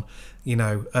moves on.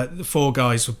 Four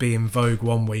Guys would be in vogue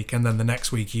one week, and then the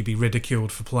next week you'd be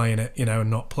ridiculed for playing it, and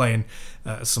not playing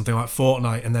something like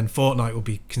Fortnite, and then Fortnite will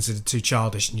be considered too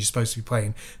childish, and you're supposed to be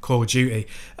playing Call of Duty.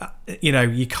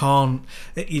 You can't,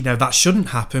 that shouldn't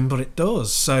happen, but it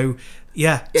does. So.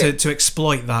 Yeah. To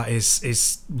exploit that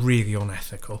is really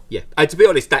unethical. Yeah, and to be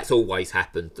honest, that's always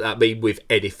happened. I mean, with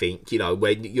anything,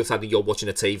 when you're watching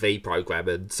a TV program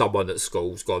and someone at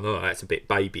school's gone, oh, that's a bit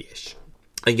babyish,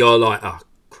 and you're like, oh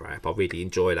crap, I really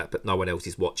enjoy that, but no one else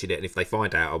is watching it, and if they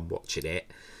find out I'm watching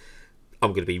it,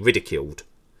 I'm going to be ridiculed.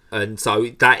 And so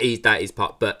that is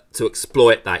part, but to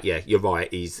exploit that, yeah, you're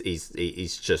right, is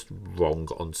just wrong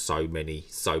on so many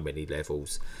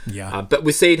levels. Yeah. But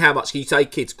we're seeing how much, you say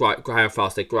kids grow, how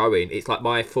fast they're growing. It's like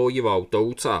my 4-year-old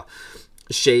daughter,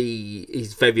 she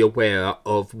is very aware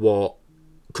of what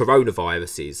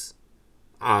coronavirus is,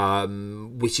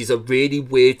 which is a really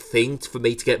weird thing for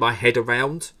me to get my head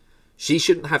around. She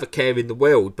shouldn't have a care in the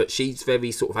world, but she's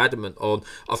very sort of adamant on,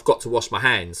 I've got to wash my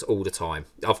hands all the time.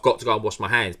 I've got to go and wash my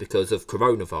hands because of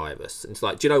coronavirus. And it's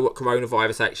like, do you know what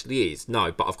coronavirus actually is?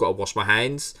 No, but I've got to wash my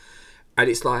hands.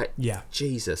 And it's like, yeah,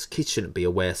 Jesus, kids shouldn't be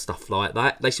aware of stuff like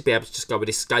that. They should be able to just go and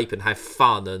escape and have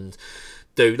fun and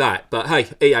do that. But hey,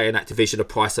 EA and Activision have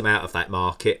priced them out of that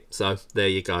market. So there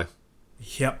you go.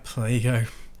 Yep, there you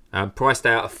go. Priced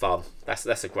out of fun.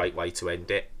 That's a great way to end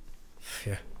it.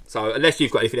 Yeah. So unless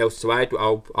you've got anything else to add,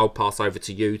 I'll pass over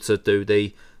to you to do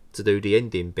the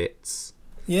ending bits.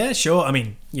 Yeah, sure. I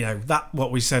mean, that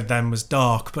what we said then was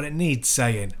dark, but it needs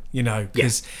saying,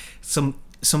 because some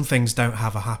things don't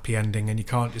have a happy ending, and you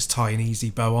can't just tie an easy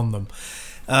bow on them.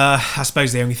 I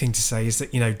suppose the only thing to say is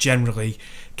that generally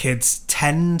kids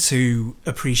tend to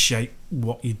appreciate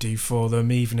what you do for them,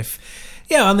 even if.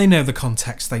 Yeah, and they know the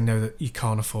context. They know that you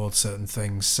can't afford certain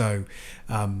things. So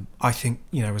I think,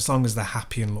 as long as they're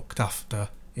happy and looked after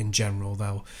in general,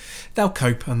 they'll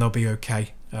cope and they'll be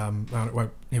okay. And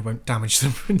it won't damage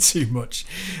them too much.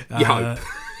 You hope.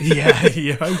 Yeah,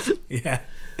 you hope. Yeah.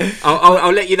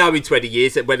 I'll let you know in 20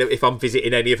 years if I'm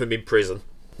visiting any of them in prison.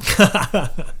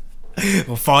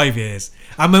 Well, 5 years.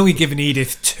 I'm only giving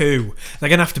Edith 2. They're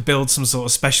going to have to build some sort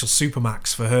of special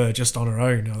Supermax for her just on her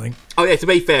own, I think. Oh yeah, to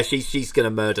be fair, she's going to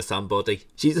murder somebody.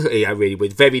 She's really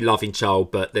weird, very loving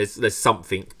child, but there's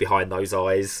something behind those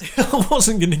eyes. I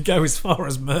wasn't going to go as far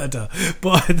as murder,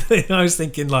 but I was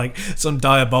thinking like some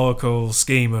diabolical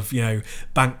scheme of,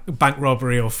 bank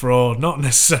robbery or fraud, not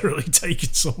necessarily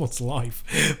taking someone's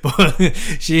life. But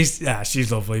she's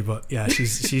lovely, but yeah,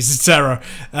 she's a terror.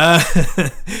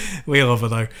 We love her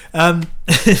though.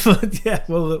 But yeah,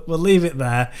 we'll leave it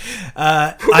there.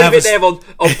 We'll leave it there on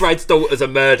Brad's daughter's a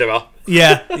murderer.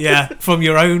 Yeah, from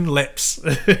your own lips.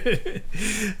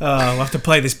 I'll have to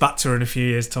play this back to her in a few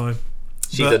years' time.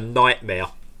 She's a nightmare.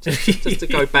 Just to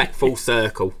go back full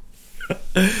circle.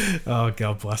 Oh,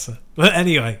 God bless her. But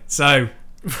anyway, so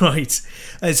I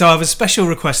have a special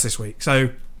request this week. So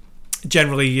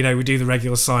generally, we do the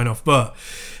regular sign-off, but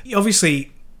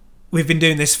obviously we've been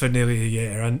doing this for nearly a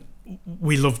year and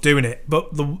we love doing it.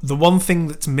 But the one thing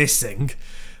that's missing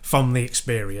from the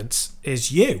experience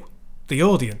is you, the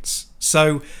audience.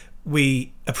 So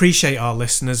we appreciate our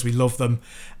listeners, we love them,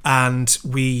 and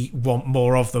we want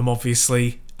more of them,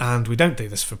 obviously. And we don't do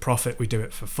this for profit, we do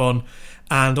it for fun,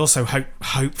 and also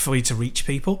hopefully to reach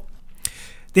people.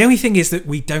 The only thing is that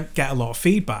we don't get a lot of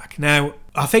feedback. Now,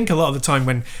 I think a lot of the time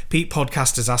when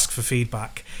podcasters ask for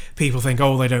feedback, people think,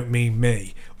 oh, they don't mean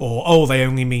me, or oh, they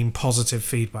only mean positive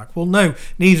feedback. Well, no,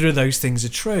 neither of those things are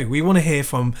true. We want to hear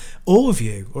from all of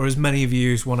you, or as many of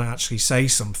you as want to actually say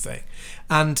something.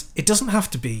 And it doesn't have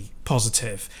to be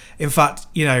positive. In fact,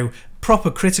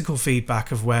 proper critical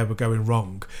feedback of where we're going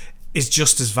wrong is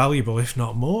just as valuable, if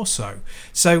not more so.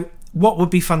 So what would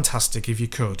be fantastic if you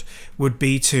could would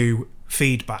be to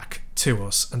feedback to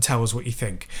us and tell us what you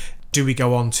think. Do we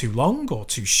go on too long or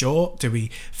too short? Do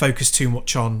we focus too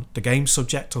much on the game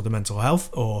subject or the mental health,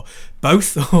 or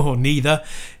both, or neither?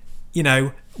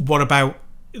 What about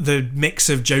the mix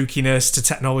of jokiness to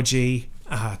technology,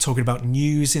 talking about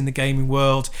news in the gaming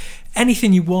world?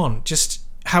 Anything you want, just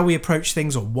how we approach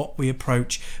things or what we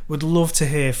approach. Would love to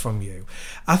hear from you.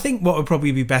 I think what would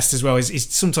probably be best as well is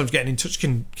sometimes getting in touch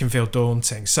can feel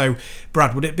daunting. So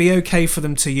Brad, would it be okay for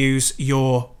them to use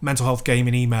your mental health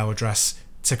gaming email address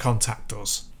to contact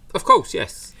us? Of course,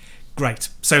 yes. Great.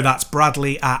 So that's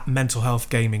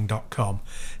bradley@mentalhealthgaming.com.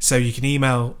 So you can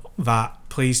email that.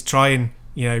 Please try and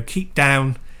keep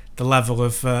down the level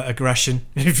of aggression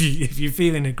if you're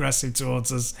feeling aggressive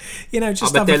towards us.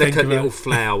 Just I'm a have a think delicate about little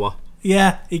flower.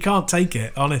 Yeah, he can't take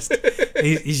it, honest.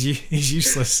 He's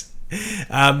useless.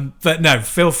 But no,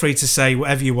 feel free to say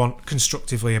whatever you want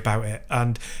constructively about it.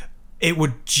 And it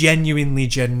would genuinely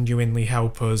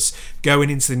help us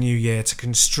going into the new year to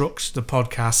construct the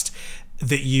podcast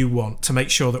that you want, to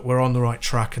make sure that we're on the right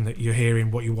track and that you're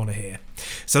hearing what you want to hear.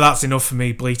 So that's enough for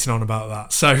me bleating on about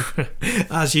that. So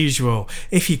as usual,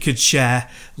 if you could share,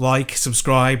 like,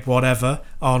 subscribe, whatever,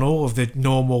 on all of the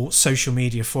normal social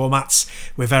media formats.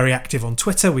 We're very active on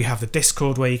Twitter. We have the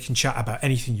Discord where you can chat about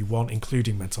anything you want,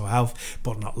 including mental health,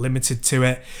 but not limited to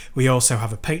it. We also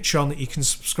have a Patreon that you can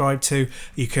subscribe to.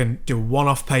 You can do a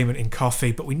one-off payment in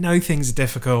coffee, but we know things are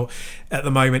difficult at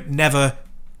the moment. Never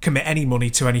commit any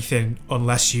money to anything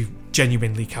unless you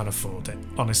genuinely can afford it,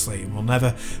 honestly. We'll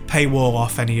never paywall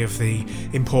off any of the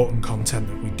important content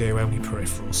that we do, only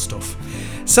peripheral stuff.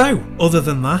 So other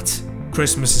than that,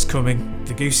 Christmas is coming,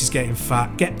 the goose is getting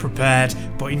fat. Get prepared,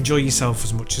 but enjoy yourself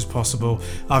as much as possible.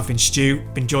 I've been Stu,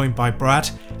 been joined by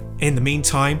Brad. In the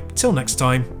meantime, till next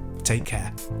time, take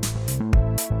care.